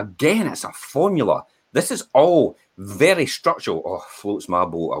away. Again, it's a formula. This is all very structural. Oh, floats my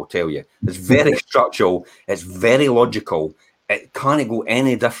boat, I'll tell you. It's very structural. It's very logical. It can't go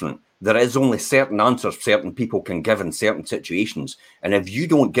any different. There is only certain answers certain people can give in certain situations. And if you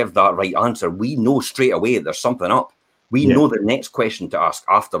don't give that right answer, we know straight away there's something up. We know the next question to ask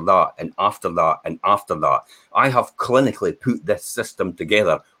after that and after that and after that. I have clinically put this system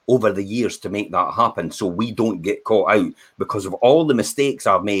together over the years to make that happen so we don't get caught out because of all the mistakes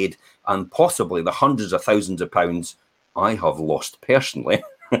I've made and possibly the hundreds of thousands of pounds I have lost personally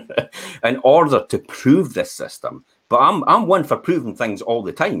in order to prove this system. But I'm one for proving things all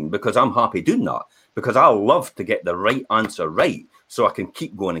the time because I'm happy doing that, because I love to get the right answer right so I can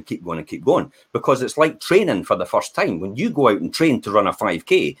keep going and keep going and keep going. Because it's like training for the first time. When you go out and train to run a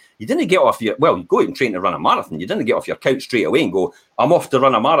 5K, you didn't get off you go out and train to run a marathon. You didn't get off your couch straight away and go, I'm off to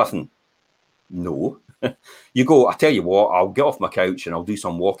run a marathon. No. You go, I tell you what, I'll get off my couch and I'll do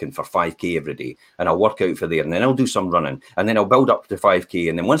some walking for 5K every day and I'll work out for there and then I'll do some running and then I'll build up to 5K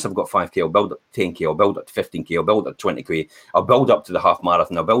and then once I've got 5K, I'll build up to 10K, I'll build up to 15K, I'll build up to 20K, I'll build up to the half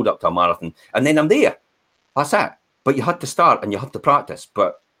marathon, I'll build up to a marathon and then I'm there. That's it. But you had to start and you have to practice.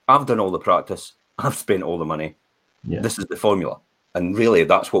 But I've done all the practice. I've spent all the money. Yeah. This is the formula. And really,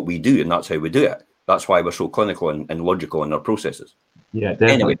 that's what we do and that's how we do it. That's why we're so clinical and logical in our processes. Yeah,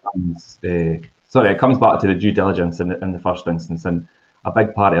 definitely. Anyway. It comes back to the due diligence in the first instance. And a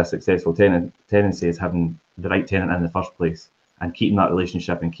big part of a successful tenancy is having the right tenant in the first place and keeping that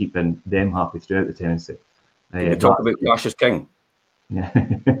relationship and keeping them happy throughout the tenancy. We talk about cash is king. Yeah.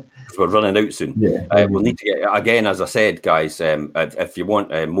 We're running out soon. Yeah. We'll need to get, again, as I said, guys, if you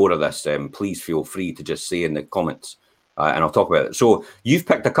want more of this, please feel free to just say in the comments and I'll talk about it. So you've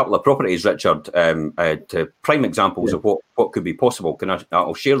picked a couple of properties, Richard, to prime examples of what could be possible.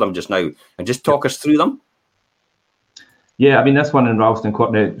 I'll share them just now and just talk us through them. Yeah, I mean, this one in Ralston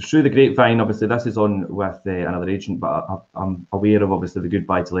Court, now, through the grapevine, obviously this is on with another agent, but I'm aware of obviously the good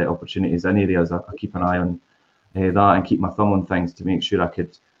buy-to-let opportunities in areas. I keep an eye on that and keep my thumb on things to make sure I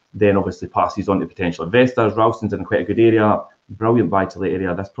could then obviously pass these on to potential investors. Ralston's in quite a good area, brilliant buy-to-let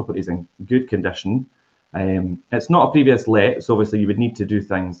area. This property is in good condition. It's not a previous let, so obviously you would need to do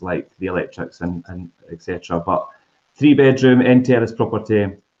things like the electrics and etc. But 3-bedroom end terrace property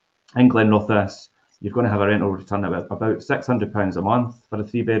in Glenrothes, you're going to have a rental return of about £600 a month for a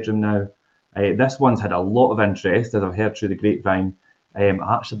 3-bedroom now. This one's had a lot of interest, as I've heard through the grapevine. I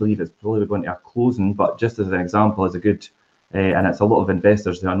actually believe it's probably going to a closing, but just as an example, is a good, and it's a lot of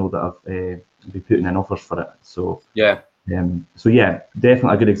investors who I know that have been putting in offers for it. So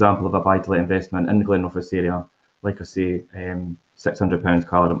definitely a good example of a buy-to-let investment in the Glenrothes area. Like I say,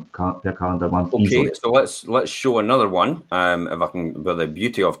 £600 per calendar month. Okay, easily. So let's show another one. If I can, with the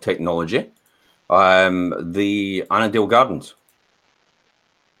beauty of technology, the Annandale Gardens.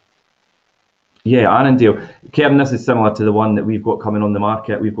 Yeah, Annandale. Kevin, this is similar to the one that we've got coming on the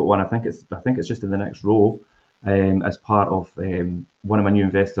market. We've got one. I think it's just in the next row, as part of one of my new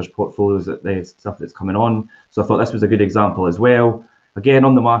investors' portfolios, the stuff that's coming on. So I thought this was a good example as well. Again,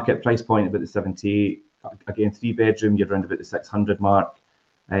 on the market, price point about the 78. Again, 3-bedroom, you're around about the 600 mark.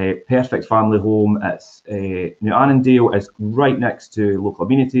 Perfect family home. It's Annandale is right next to local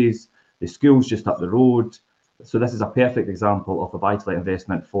amenities. The school's just up the road. So this is a perfect example of a buy-to-let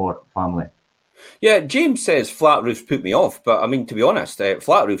investment for family. Yeah, James says flat roofs put me off, but I mean, to be honest,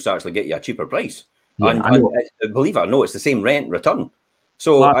 flat roofs actually get you a cheaper price. Yeah, and believe it or not, it's the same rent return.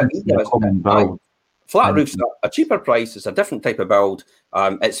 So flat roofs are a cheaper price. It's a different type of build.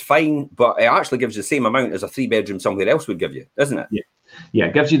 It's fine, but it actually gives you the same amount as a 3-bedroom somewhere else would give you, doesn't it? Yeah,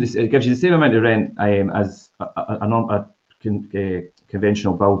 it gives you the same amount of rent as a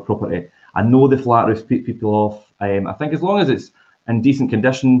conventional build property. I know the flat roofs put people off. I think as long as it's in decent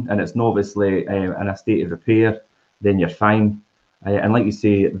condition and it's not obviously in a state of repair, then you're fine. And like you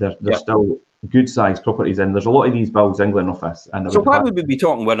say, there's still good sized properties in. There's a lot of these builds in Glenrothes. So why would we be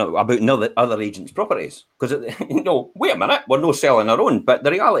talking about other agents' properties? Because wait a minute, we're not selling our own. But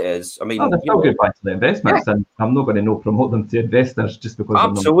the reality is, I mean, they're still good buy-to-let investments, and I'm not going to promote them to investors just because.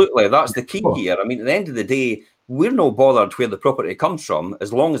 Absolutely, that's the key here. I mean, at the end of the day, we're no bothered where the property comes from,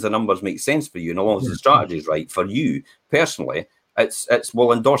 as long as the numbers make sense for you and as long as the strategy is right for you personally.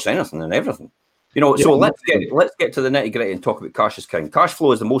 We'll endorse anything and everything. So let's get to the nitty-gritty and talk about cash is king. Cash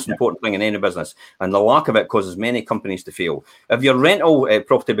flow is the most important thing in any business, and the lack of it causes many companies to fail. If your rental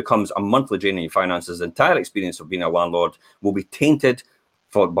property becomes a monthly drain in your finances, the entire experience of being a landlord will be tainted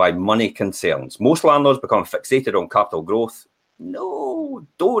by money concerns. Most landlords become fixated on capital growth. No,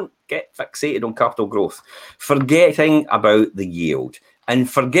 don't get fixated on capital growth. Forgetting about the yield. And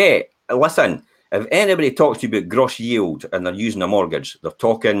listen, if anybody talks to you about gross yield and they're using a mortgage, they're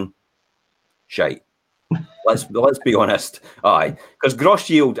talking shite. Let's be honest. Aye. Because gross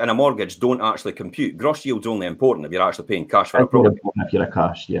yield and a mortgage don't actually compute. Gross yield's only important if you're actually paying cash for a property. If you're a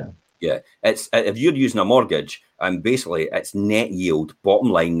cash, yeah. Yeah. It's if you're using a mortgage, and basically it's net yield,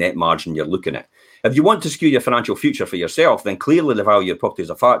 bottom line, net margin you're looking at. If you want to secure your financial future for yourself, then clearly the value of your property is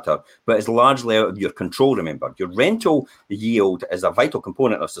a factor, but it's largely out of your control, remember. Your rental yield is a vital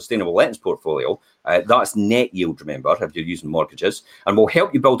component of sustainable lettings portfolio. That's net yield, remember, if you're using mortgages, and will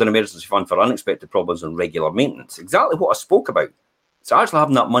help you build an emergency fund for unexpected problems and regular maintenance. Exactly what I spoke about. It's actually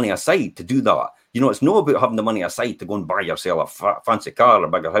having that money aside to do that. It's not about having the money aside to go and buy yourself a fancy car or a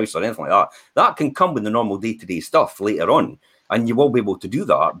bigger house or anything like that. That can come with the normal day-to-day stuff later on. And you will be able to do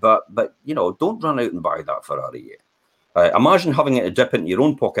that, but don't run out and buy that Ferrari yet. Imagine having it to dip into your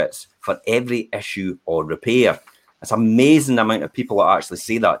own pockets for every issue or repair. It's amazing the amount of people that actually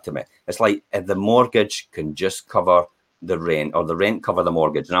say that to me. It's like, if the mortgage can just cover the rent or the rent cover the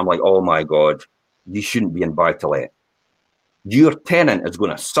mortgage. And I'm like, oh my God, you shouldn't be in buy-to-let. Your tenant is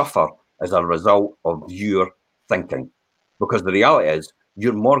going to suffer as a result of your thinking. Because the reality is,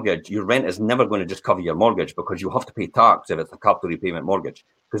 your mortgage, your rent is never going to just cover your mortgage, because you have to pay tax if it's a capital repayment mortgage,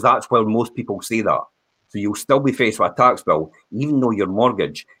 because that's where most people say that. So you'll still be faced with a tax bill, even though your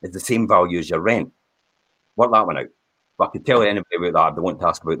mortgage is the same value as your rent. Work that one out. But I could tell anybody about that if they want to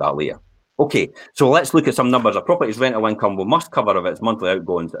ask about that later. Okay, so let's look at some numbers. A property's rental income must cover of its monthly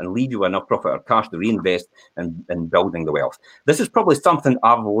outgoings and leave you enough profit or cash to reinvest in building the wealth. This is probably something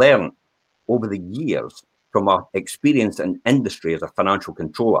I've learned over the years from my experience in industry as a financial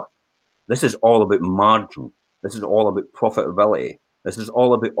controller. This is all about margin. This is all about profitability. This is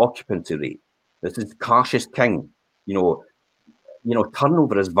all about occupancy rate. This is cash is king.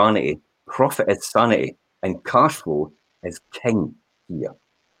 Turnover is vanity, profit is sanity, and cash flow is king here.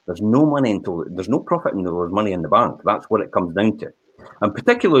 There's no money there's no profit until there's money in the bank. That's what it comes down to. And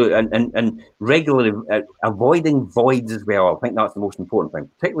particularly, and regularly avoiding voids as well. I think that's the most important thing,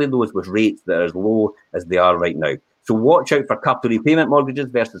 particularly those with rates that are as low as they are right now. So watch out for capital repayment mortgages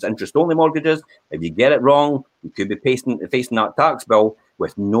versus interest-only mortgages. If you get it wrong, you could be facing that tax bill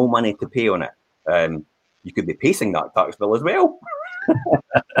with no money to pay on it. You could be pacing that tax bill as well.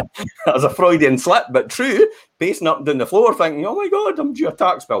 That's a Freudian slip, but true. Pacing up and down the floor thinking, oh my God, I'm due a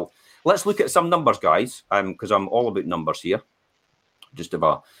tax bill. Let's look at some numbers, guys, because I'm all about numbers here. Just have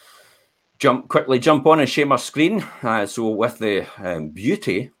a quickly jump on and share my screen. So with the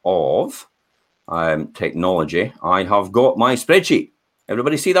beauty of technology, I have got my spreadsheet.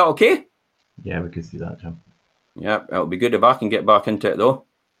 Everybody see that okay? Yeah, we can see that, Jim. Yeah, it'll be good if I can get back into it though,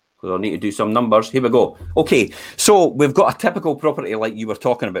 because I'll need to do some numbers. Here we go. Okay, so we've got a typical property like you were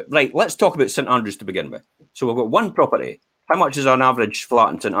talking about. Right, let's talk about St Andrews to begin with. So we've got one property. How much is an average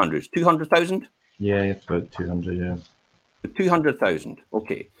flat in St Andrews? 200,000? Yeah, it's about 200, yeah. 200,000.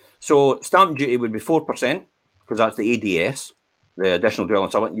 Okay. So stamp duty would be 4%, because that's the ADS, the additional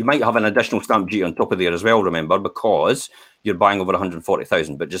dwelling supplement. You might have an additional stamp duty on top of there as well, remember, because you're buying over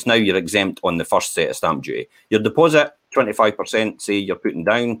 140,000. But just now you're exempt on the first set of stamp duty. Your deposit, 25%, say you're putting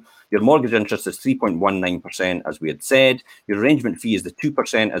down. Your mortgage interest is 3.19%, as we had said. Your arrangement fee is the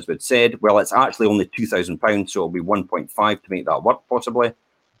 2%, as we had said. Well, it's actually only £2,000, so it'll be 1.5 to make that work, possibly.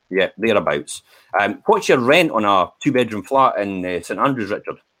 Yeah, thereabouts. What's your rent on a two-bedroom flat in St Andrews,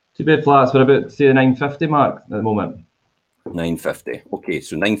 Richard? Two-bed flats for about, say, the 950 mark at the moment. 950. Okay,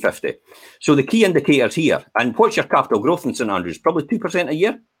 so 950. So the key indicators here. And what's your capital growth in St Andrews? Probably 2% a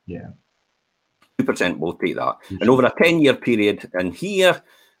year? Yeah. 2%, we'll take that. And over a 10-year period in here.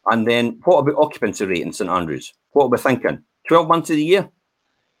 And then what about occupancy rate in St Andrews? What are we thinking? 12 months of the year?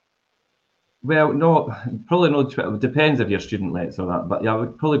 Well, no, probably not. It depends if you're student lets or that, but yeah, I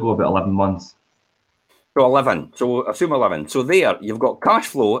would probably go about 11 months. So 11. So assume 11. So there, you've got cash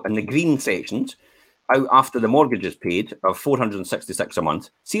flow in the green sections out after the mortgage is paid of 466 a month.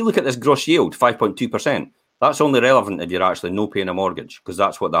 See, look at this gross yield, 5.2%. That's only relevant if you're actually no paying a mortgage, because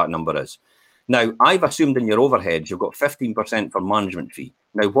that's what that number is. Now, I've assumed in your overheads, you've got 15% for management fee.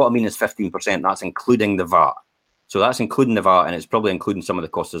 Now, what I mean is 15%, that's including the VAT. So that's including the VAT, and it's probably including some of the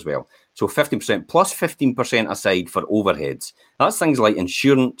costs as well. So 15% plus 15% aside for overheads. That's things like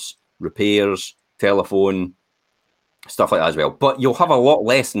insurance, repairs, telephone, stuff like that as well. But you'll have a lot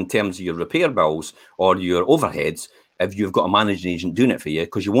less in terms of your repair bills or your overheads if you've got a managing agent doing it for you,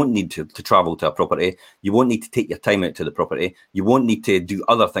 because you won't need to travel to a property. You won't need to take your time out to the property. You won't need to do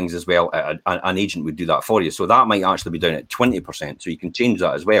other things as well. An agent would do that for you. So that might actually be down at 20%. So you can change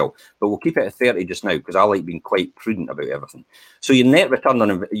that as well. But we'll keep it at 30 just now, because I like being quite prudent about everything. So your net return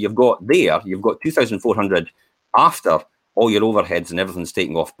on you've got 2,400 after all your overheads and everything's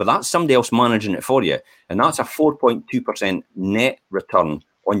taken off. But that's somebody else managing it for you. And that's a 4.2% net return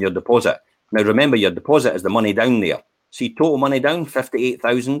on your deposit. Now, remember, your deposit is the money down there. See, total money down,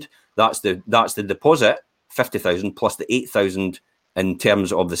 58,000. That's the deposit, 50,000 plus the 8,000 in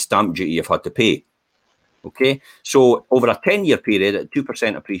terms of the stamp duty you've had to pay. Okay, so over a 10-year period at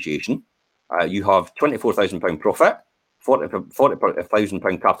 2% appreciation, you have £24,000 profit,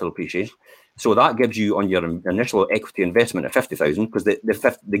 £40,000 capital appreciation. So that gives you on your initial equity investment at 50,000, because the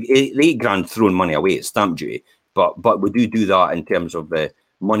 £8,000 throwing money away, it's stamp duty. But we do that in terms of the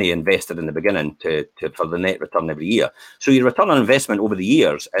money invested in the beginning for the net return every year. So your return on investment over the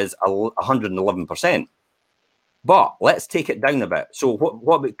years is 111%. But let's take it down a bit. So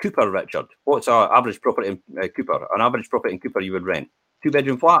what about Cooper, Richard? What's our average property in Cooper? An average property in Cooper you would rent?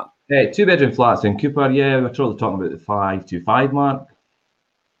 2-bedroom flat? 2-bedroom flats in Cooper, yeah. We're totally talking about the 525 mark.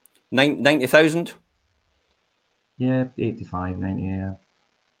 90,000? Yeah, 85, 90, yeah.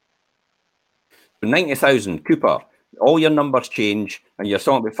 90,000, Cooper. All your numbers change, and you're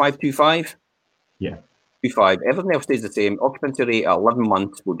talking about 525? Yeah. 25. Everything else stays the same. Occupancy rate at 11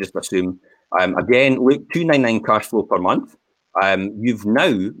 months, we'll just assume. Again, look, 299 cash flow per month. You've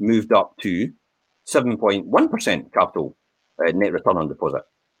now moved up to 7.1% capital net return on deposit.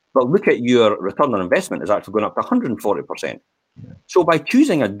 But look at your return on investment is actually going up to 140%. Yeah. So by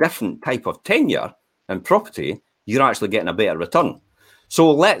choosing a different type of tenure in property, you're actually getting a better return.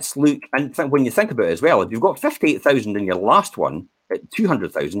 So let's look, and when you think about it as well, if you've got 58,000 in your last one at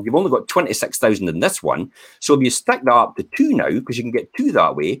 200,000, you've only got 26,000 in this one. So if you stick that up to 2 now, because you can get 2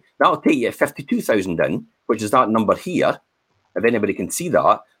 that way, that'll take you 52,000 in, which is that number here, if anybody can see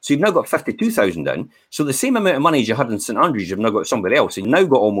that. So you've now got 52,000 in. So the same amount of money as you had in St Andrews, you've now got somewhere else. So you've now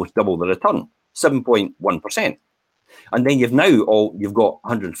got almost double the return, 7.1%. And then you've got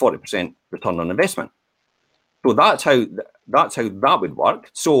 140% return on investment. So that's how that would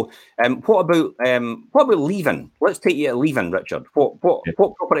work. So what about leaving? Let's take you at leaving, Richard. What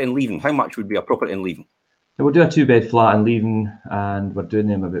property in leaving? How much would be a property in leaving? So we'll do a 2-bed flat in leaving, and we're doing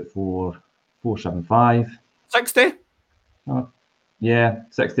them about 475. 60? Yeah,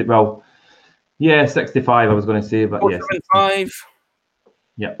 60. Well, yeah, 65. I was going to say, but 475.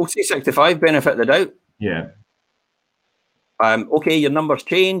 Yeah, we'll say 65. Benefit of the doubt. Yeah. Okay, your numbers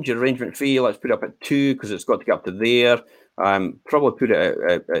change. Your arrangement fee, let's put it up at 2 because it's got to get up to there. Probably put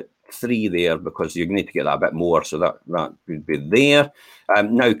it at 3 there because you need to get that a bit more. So that would be there.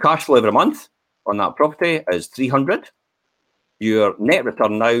 Now, cash flow every month on that property is 300. Your net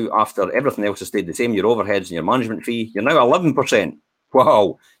return now, after everything else has stayed the same, your overheads and your management fee, you're now 11%.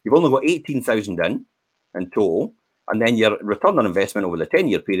 Wow, you've only got 18,000 in total. And then your return on investment over the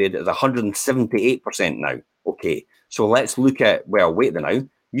 10-year period is 178% now. Okay, so let's look at, well, wait there now.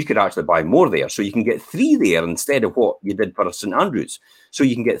 You could actually buy more there. So you can get 3 there instead of what you did for St Andrews. So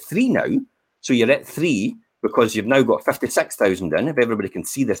you can get 3 now. So you're at 3 because you've now got 56,000 in, if everybody can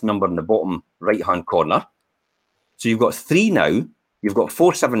see this number in the bottom right-hand corner. So you've got 3 now. You've got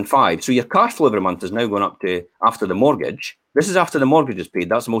 475. So your cash flow every month is now going up to, after the mortgage. This is after the mortgage is paid.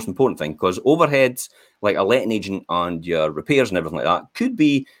 That's the most important thing, because overheads, like a letting agent and your repairs and everything like that, could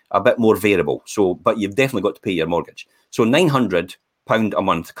be a bit more variable. So, but you've definitely got to pay your mortgage. So £900 a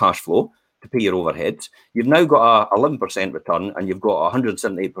month cash flow to pay your overheads. You've now got a 11% return, and you've got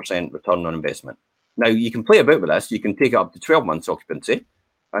 178% return on investment. Now, you can play about with this. You can take it up to 12 months occupancy,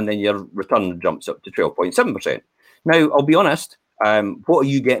 and then your return jumps up to 12.7%. Now, I'll be honest, what are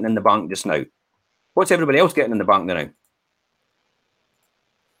you getting in the bank just now? What's everybody else getting in the bank now?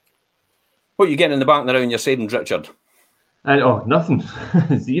 What are you getting in the bank now in your savings, Richard? Nothing.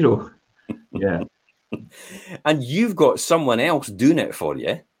 0. Yeah. And you've got someone else doing it for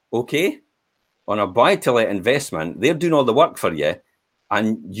you, okay? On a buy-to-let investment, they're doing all the work for you,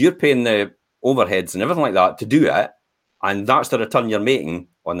 and you're paying the overheads and everything like that to do it, and that's the return you're making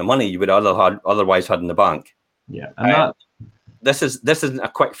on the money you would otherwise had in the bank. Yeah, and this isn't a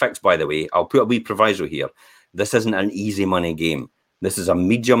quick fix, by the way. I'll put a wee proviso here. This isn't an easy money game. This is a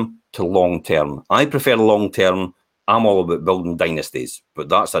medium to long term. I prefer long term. I'm all about building dynasties, but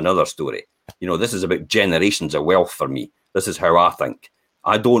that's another story. You know, this is about generations of wealth for me. This is how I think.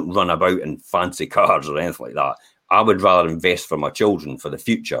 I don't run about in fancy cars or anything like that. I would rather invest for my children for the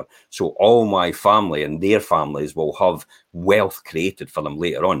future. So all my family and their families will have wealth created for them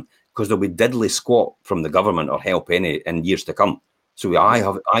later on, because there'll be diddly squat from the government or help any in years to come. So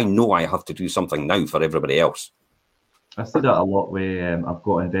I know I have to do something now for everybody else. I see that a lot where I've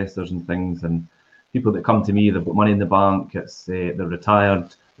got investors and things, and people that come to me, they've got money in the bank, they're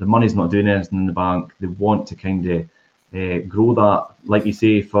retired, the money's not doing anything in the bank. They want to kind of grow that, like you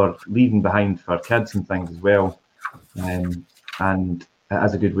say, for leaving behind for kids and things as well. And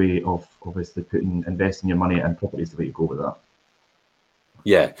as a good way of obviously investing your money in properties, the way you go with that.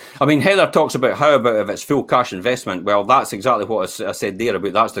 Yeah, I mean, Heather talks about how about if it's full cash investment. Well, that's exactly what I said there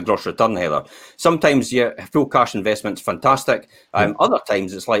about that's the gross return, Heather. Sometimes, yeah, full cash investment's fantastic. Other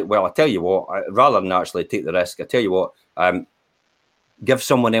times it's like, well, I tell you what, rather than actually take the risk, I tell you what, give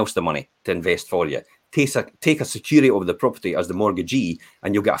someone else the money to invest for you. Take a security over the property as the mortgagee,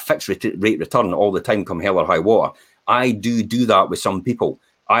 and you'll get a fixed rate return all the time, come hell or high water. I do that with some people.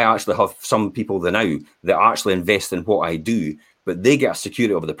 I actually have some people now that actually invest in what I do, but they get a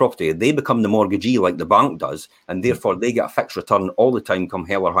security over the property. They become the mortgagee like the bank does, and therefore they get a fixed return all the time, come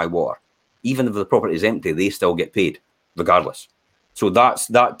hell or high water. Even if the property is empty, they still get paid regardless. So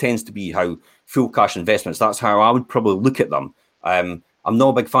that tends to be how full cash investments, that's how I would probably look at them. I'm not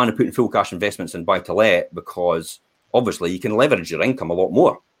a big fan of putting full cash investments in buy-to-let, because obviously you can leverage your income a lot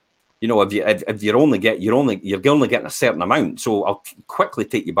more. You know, if you're only getting a certain amount. So I'll quickly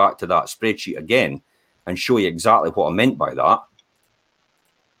take you back to that spreadsheet again and show you exactly what I meant by that.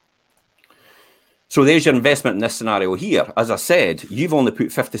 So there's your investment in this scenario here. As I said, you've only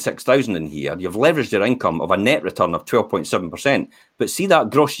put 56,000 in here. You've leveraged your income of a net return of 12.7%. But see that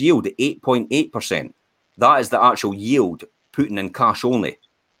gross yield at 8.8%. That is the actual yield putting in cash only.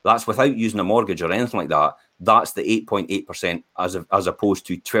 That's without using a mortgage or anything like that. That's the 8.8% as opposed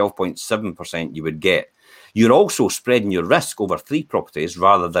to 12.7% you would get. You're also spreading your risk over 3 properties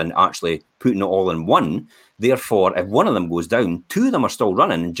rather than actually putting it all in one. Therefore, if one of them goes down, 2 of them are still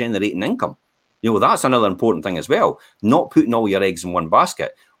running and generating income. You know, that's another important thing as well. Not putting all your eggs in one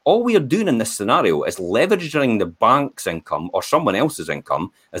basket. All we are doing in this scenario is leveraging the bank's income or someone else's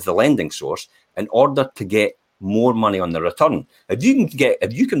income as the lending source in order to get more money on the return. If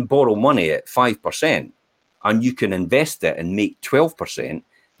you can borrow money at 5% and you can invest it and make 12%,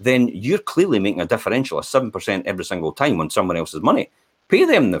 then you're clearly making a differential of 7% every single time on someone else's money. Pay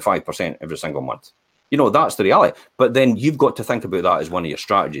them the 5% every single month. You know, that's the reality. But then you've got to think about that as one of your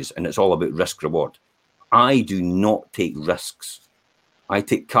strategies, and it's all about risk reward. I do not take risks. I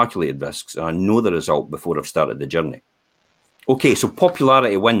take calculated risks, and I know the result before I've started the journey. Okay, so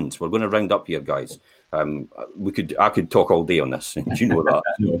popularity wins. We're going to round up here, guys. I could talk all day on this, and you know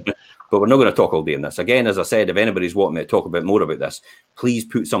that. But we're not going to talk all day on this. Again, as I said, if anybody's wanting me to talk about more about this, please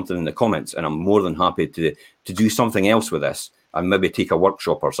put something in the comments, and I'm more than happy to do something else with this and maybe take a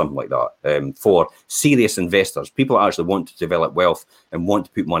workshop or something like that for serious investors, people that actually want to develop wealth and want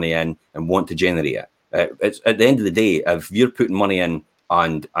to put money in and want to generate it. It's at the end of the day, if you're putting money in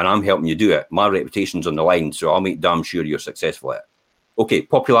and I'm helping you do it, my reputation's on the line, so I'll make damn sure you're successful at it. Okay,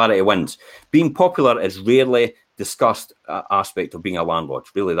 popularity wins. Being popular is rarely discussed aspect of being a landlord.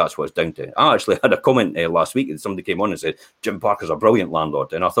 Really, that's what it's down to. I actually had a comment last week and somebody came on and said, Jim Parker's a brilliant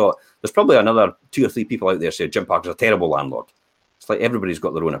landlord. And I thought, there's probably another 2 or 3 people out there saying Jim Parker's a terrible landlord. It's like everybody's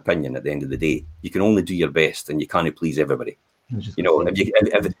got their own opinion at the end of the day. You can only do your best and you can't please everybody. You know,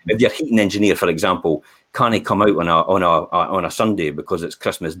 if your heating engineer, for example, can't come out on a Sunday because it's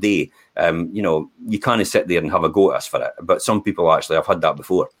Christmas Day, you know, you can't sit there and have a go at us for it. But some people actually, I've had that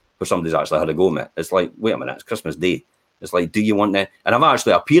before, where somebody's actually had a go at it. It's like, wait a minute, it's Christmas Day. It's like, do you want that? And I've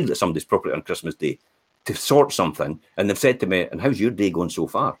actually appeared at somebody's property on Christmas Day to sort something, and they've said to me, and how's your day going so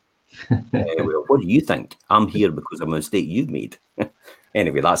far? Well, what do you think? I'm here because of a mistake you've made.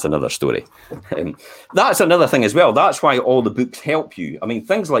 Anyway, that's another story. That's another thing as well. That's why all the books help you. I mean,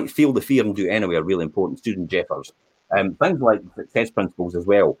 things like Feel the Fear and Do It Anyway are really important. Susan Jeffers. Things like Success Principles as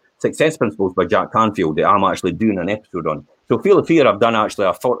well. Success Principles by Jack Canfield that I'm actually doing an episode on. So Feel the Fear, I've done actually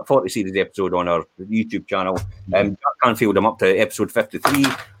a 40 series episode on our YouTube channel. Jack Canfield, I'm up to episode 53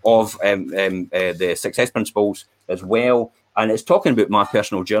 of the Success Principles as well. And it's talking about my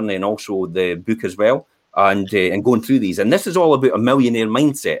personal journey and also the book as well. And going through these. And this is all about a millionaire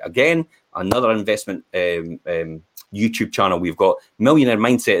mindset. Again, another investment YouTube channel we've got. Millionaire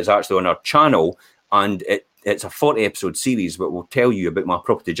Mindset is actually on our channel, and it's a 40 episode series that will tell you about my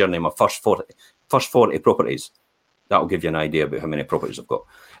property journey, my first 40 properties. That'll give you an idea about how many properties I've got.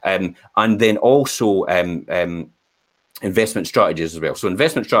 And then also investment strategies as well. So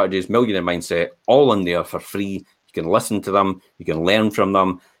investment strategies, Millionaire Mindset, all in there for free. You can listen to them. You can learn from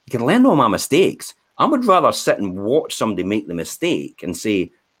them. You can learn all my mistakes. I would rather sit and watch somebody make the mistake and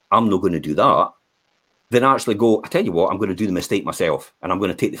say, I'm not going to do that, than actually go, I tell you what, I'm going to do the mistake myself and I'm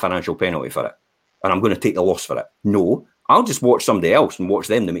going to take the financial penalty for it and I'm going to take the loss for it. No, I'll just watch somebody else and watch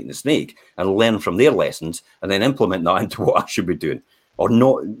them to make the mistake and learn from their lessons and then implement that into what I should be doing, or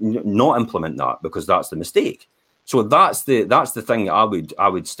not implement that because that's the mistake. So that's the thing that I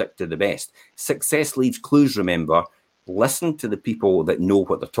would stick to the best. Success leaves clues, remember. Listen to the people that know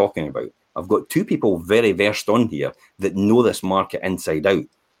what they're talking about. I've got two people very versed on here that know this market inside out,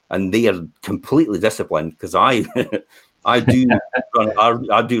 and they are completely disciplined because I do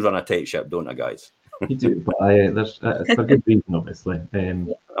run a tight ship, don't I, guys? You do, but it's for good reason, obviously.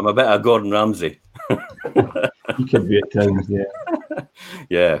 I'm a bit of Gordon Ramsay. You could be at times, yeah.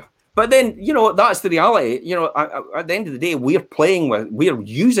 Yeah. But then, that's the reality. At the end of the day, we're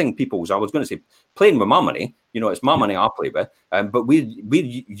using people's, I was going to say, playing with my money. It's my money I play with. But we're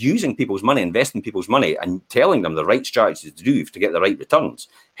using people's money, investing people's money and telling them the right strategies to do to get the right returns.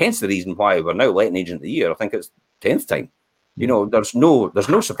 Hence the reason why we're now letting Agent of the Year. I think it's 10th time. There's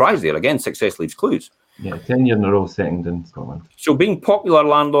no surprise there. Again, success leaves clues. Yeah, 10 years in a row, second in Scotland. So being popular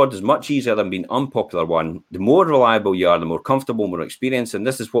landlord is much easier than being unpopular one. The more reliable you are, the more comfortable, more experienced. And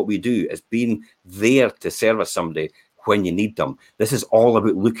this is what we do, is being there to service somebody when you need them. This is all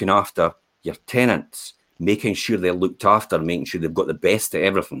about looking after your tenants, making sure they're looked after, making sure they've got the best of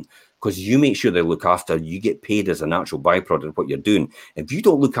everything. Because you make sure they look after, you get paid as a natural byproduct of what you're doing. If you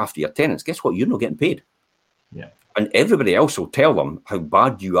don't look after your tenants, guess what? You're not getting paid. Yeah. And everybody else will tell them how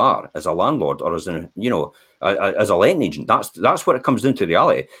bad you are as a landlord or as a letting agent. That's what it comes down to,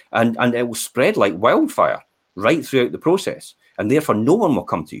 reality. And it will spread like wildfire right throughout the process. And therefore, no one will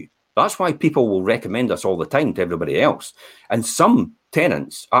come to you. That's why people will recommend us all the time to everybody else. And some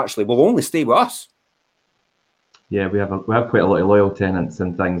tenants actually will only stay with us. Yeah, we have quite a lot of loyal tenants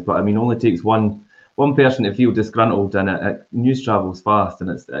and things, but I mean, it only takes one person to feel disgruntled, and news travels fast, and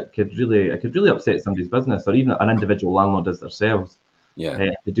it could really upset somebody's business, or even an individual landlord as themselves. Yeah,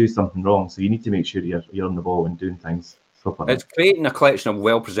 to do something wrong. So you need to make sure you're on the ball and doing things properly. It's creating a collection of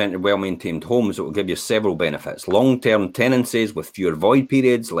well-presented, well-maintained homes that will give you several benefits: long-term tenancies with fewer void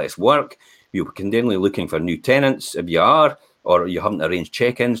periods, less work. You're continually looking for new tenants if you are, or you haven't arranged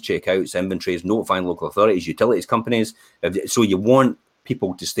check-ins, check-outs, inventories, notifying local authorities, utilities companies. So you want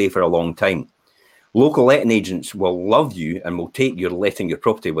people to stay for a long time. Local letting agents will love you and will take your letting your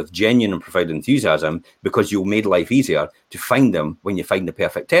property with genuine and profound enthusiasm, because you'll make life easier to find them when you find the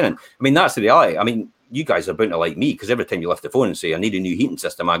perfect tenant. I mean, that's the reality. I mean, you guys are bound to like me, because every time you lift the phone and say, I need a new heating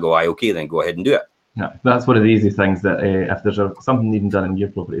system, I go, aye, okay, then go ahead and do it. Yeah, that's one of the easy things that if there's something needing done in your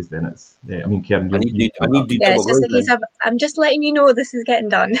properties, then it's, I mean, Karen, it's just a case of, I'm just letting you know this is getting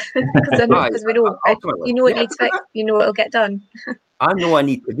done, because we know, it needs fixed, it'll get done. I know I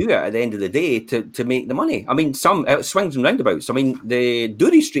need to do it at the end of the day to make the money. I mean, some swings and roundabouts. I mean, the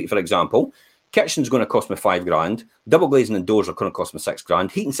Dury Street, for example, kitchen's going to cost me $5,000. Double glazing and doors are going to cost me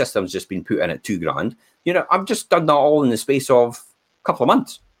 $6,000. Heating system's just been put in at $2,000. I've just done that all in the space of a couple of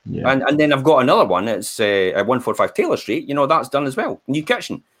months. Yeah. And then I've got another one. It's at 145 Taylor Street. That's done as well. New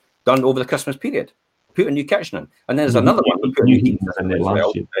kitchen done over the Christmas period. Put a new kitchen in. And then there's another one. We put a new heating system as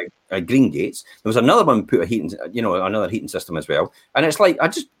well. Green Gates. There was another one. We put a heating, another heating system as well. And it's like, I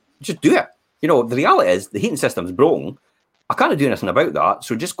just do it. The reality is the heating system's broken. I can't do anything about that.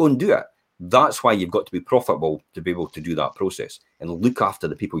 So just go and do it. That's why you've got to be profitable to be able to do that process and look after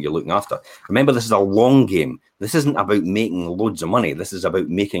the people you're looking after. Remember, this is a long game. This isn't about making loads of money. This is about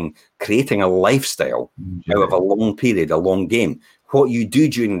creating a lifestyle out of a long period, a long game. What you do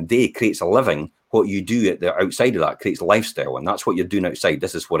during the day creates a living. What you do at the outside of that creates a lifestyle, and that's what you're doing outside.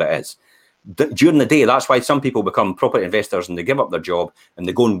 This is what it is. During the day, that's why some people become property investors and they give up their job and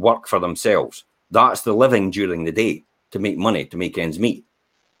they go and work for themselves. That's the living during the day, to make money, to make ends meet.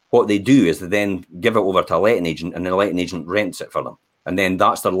 What they do is they then give it over to a letting agent, and the letting agent rents it for them. And then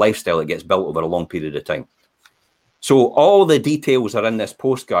that's their lifestyle that gets built over a long period of time. So all the details are in this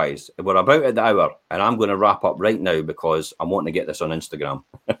post, guys. We're about at the hour, and I'm going to wrap up right now because I'm wanting to get this on Instagram.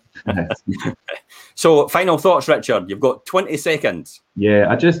 So final thoughts, Richard. You've got 20 seconds. Yeah,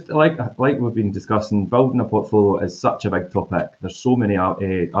 I just like we've been discussing, building a portfolio is such a big topic. There's so many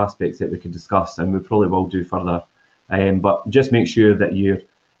aspects that we could discuss, and we probably will do further. But just make sure that you're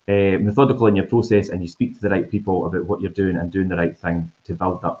methodical in your process and you speak to the right people about what you're doing and doing the right thing to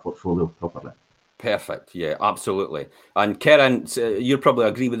build that portfolio properly. Perfect. Yeah, absolutely. And Karen, you probably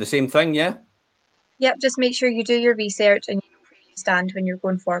agree with the same thing, yeah? Yep, just make sure you do your research and you know where you stand when you're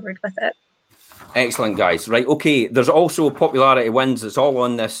going forward with it. Excellent, guys. Right, okay. There's also popularity wins. It's all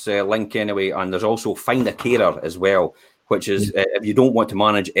on this link anyway, and there's also find a carer as well, which is if you don't want to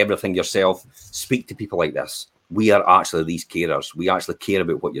manage everything yourself, speak to people like this. We are actually these carers. We actually care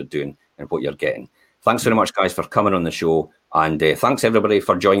about what you're doing and what you're getting. Thanks very much, guys, for coming on the show, and thanks everybody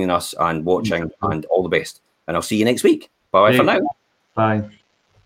for joining us and watching, and all the best. And I'll see you next week. Bye for now. Bye.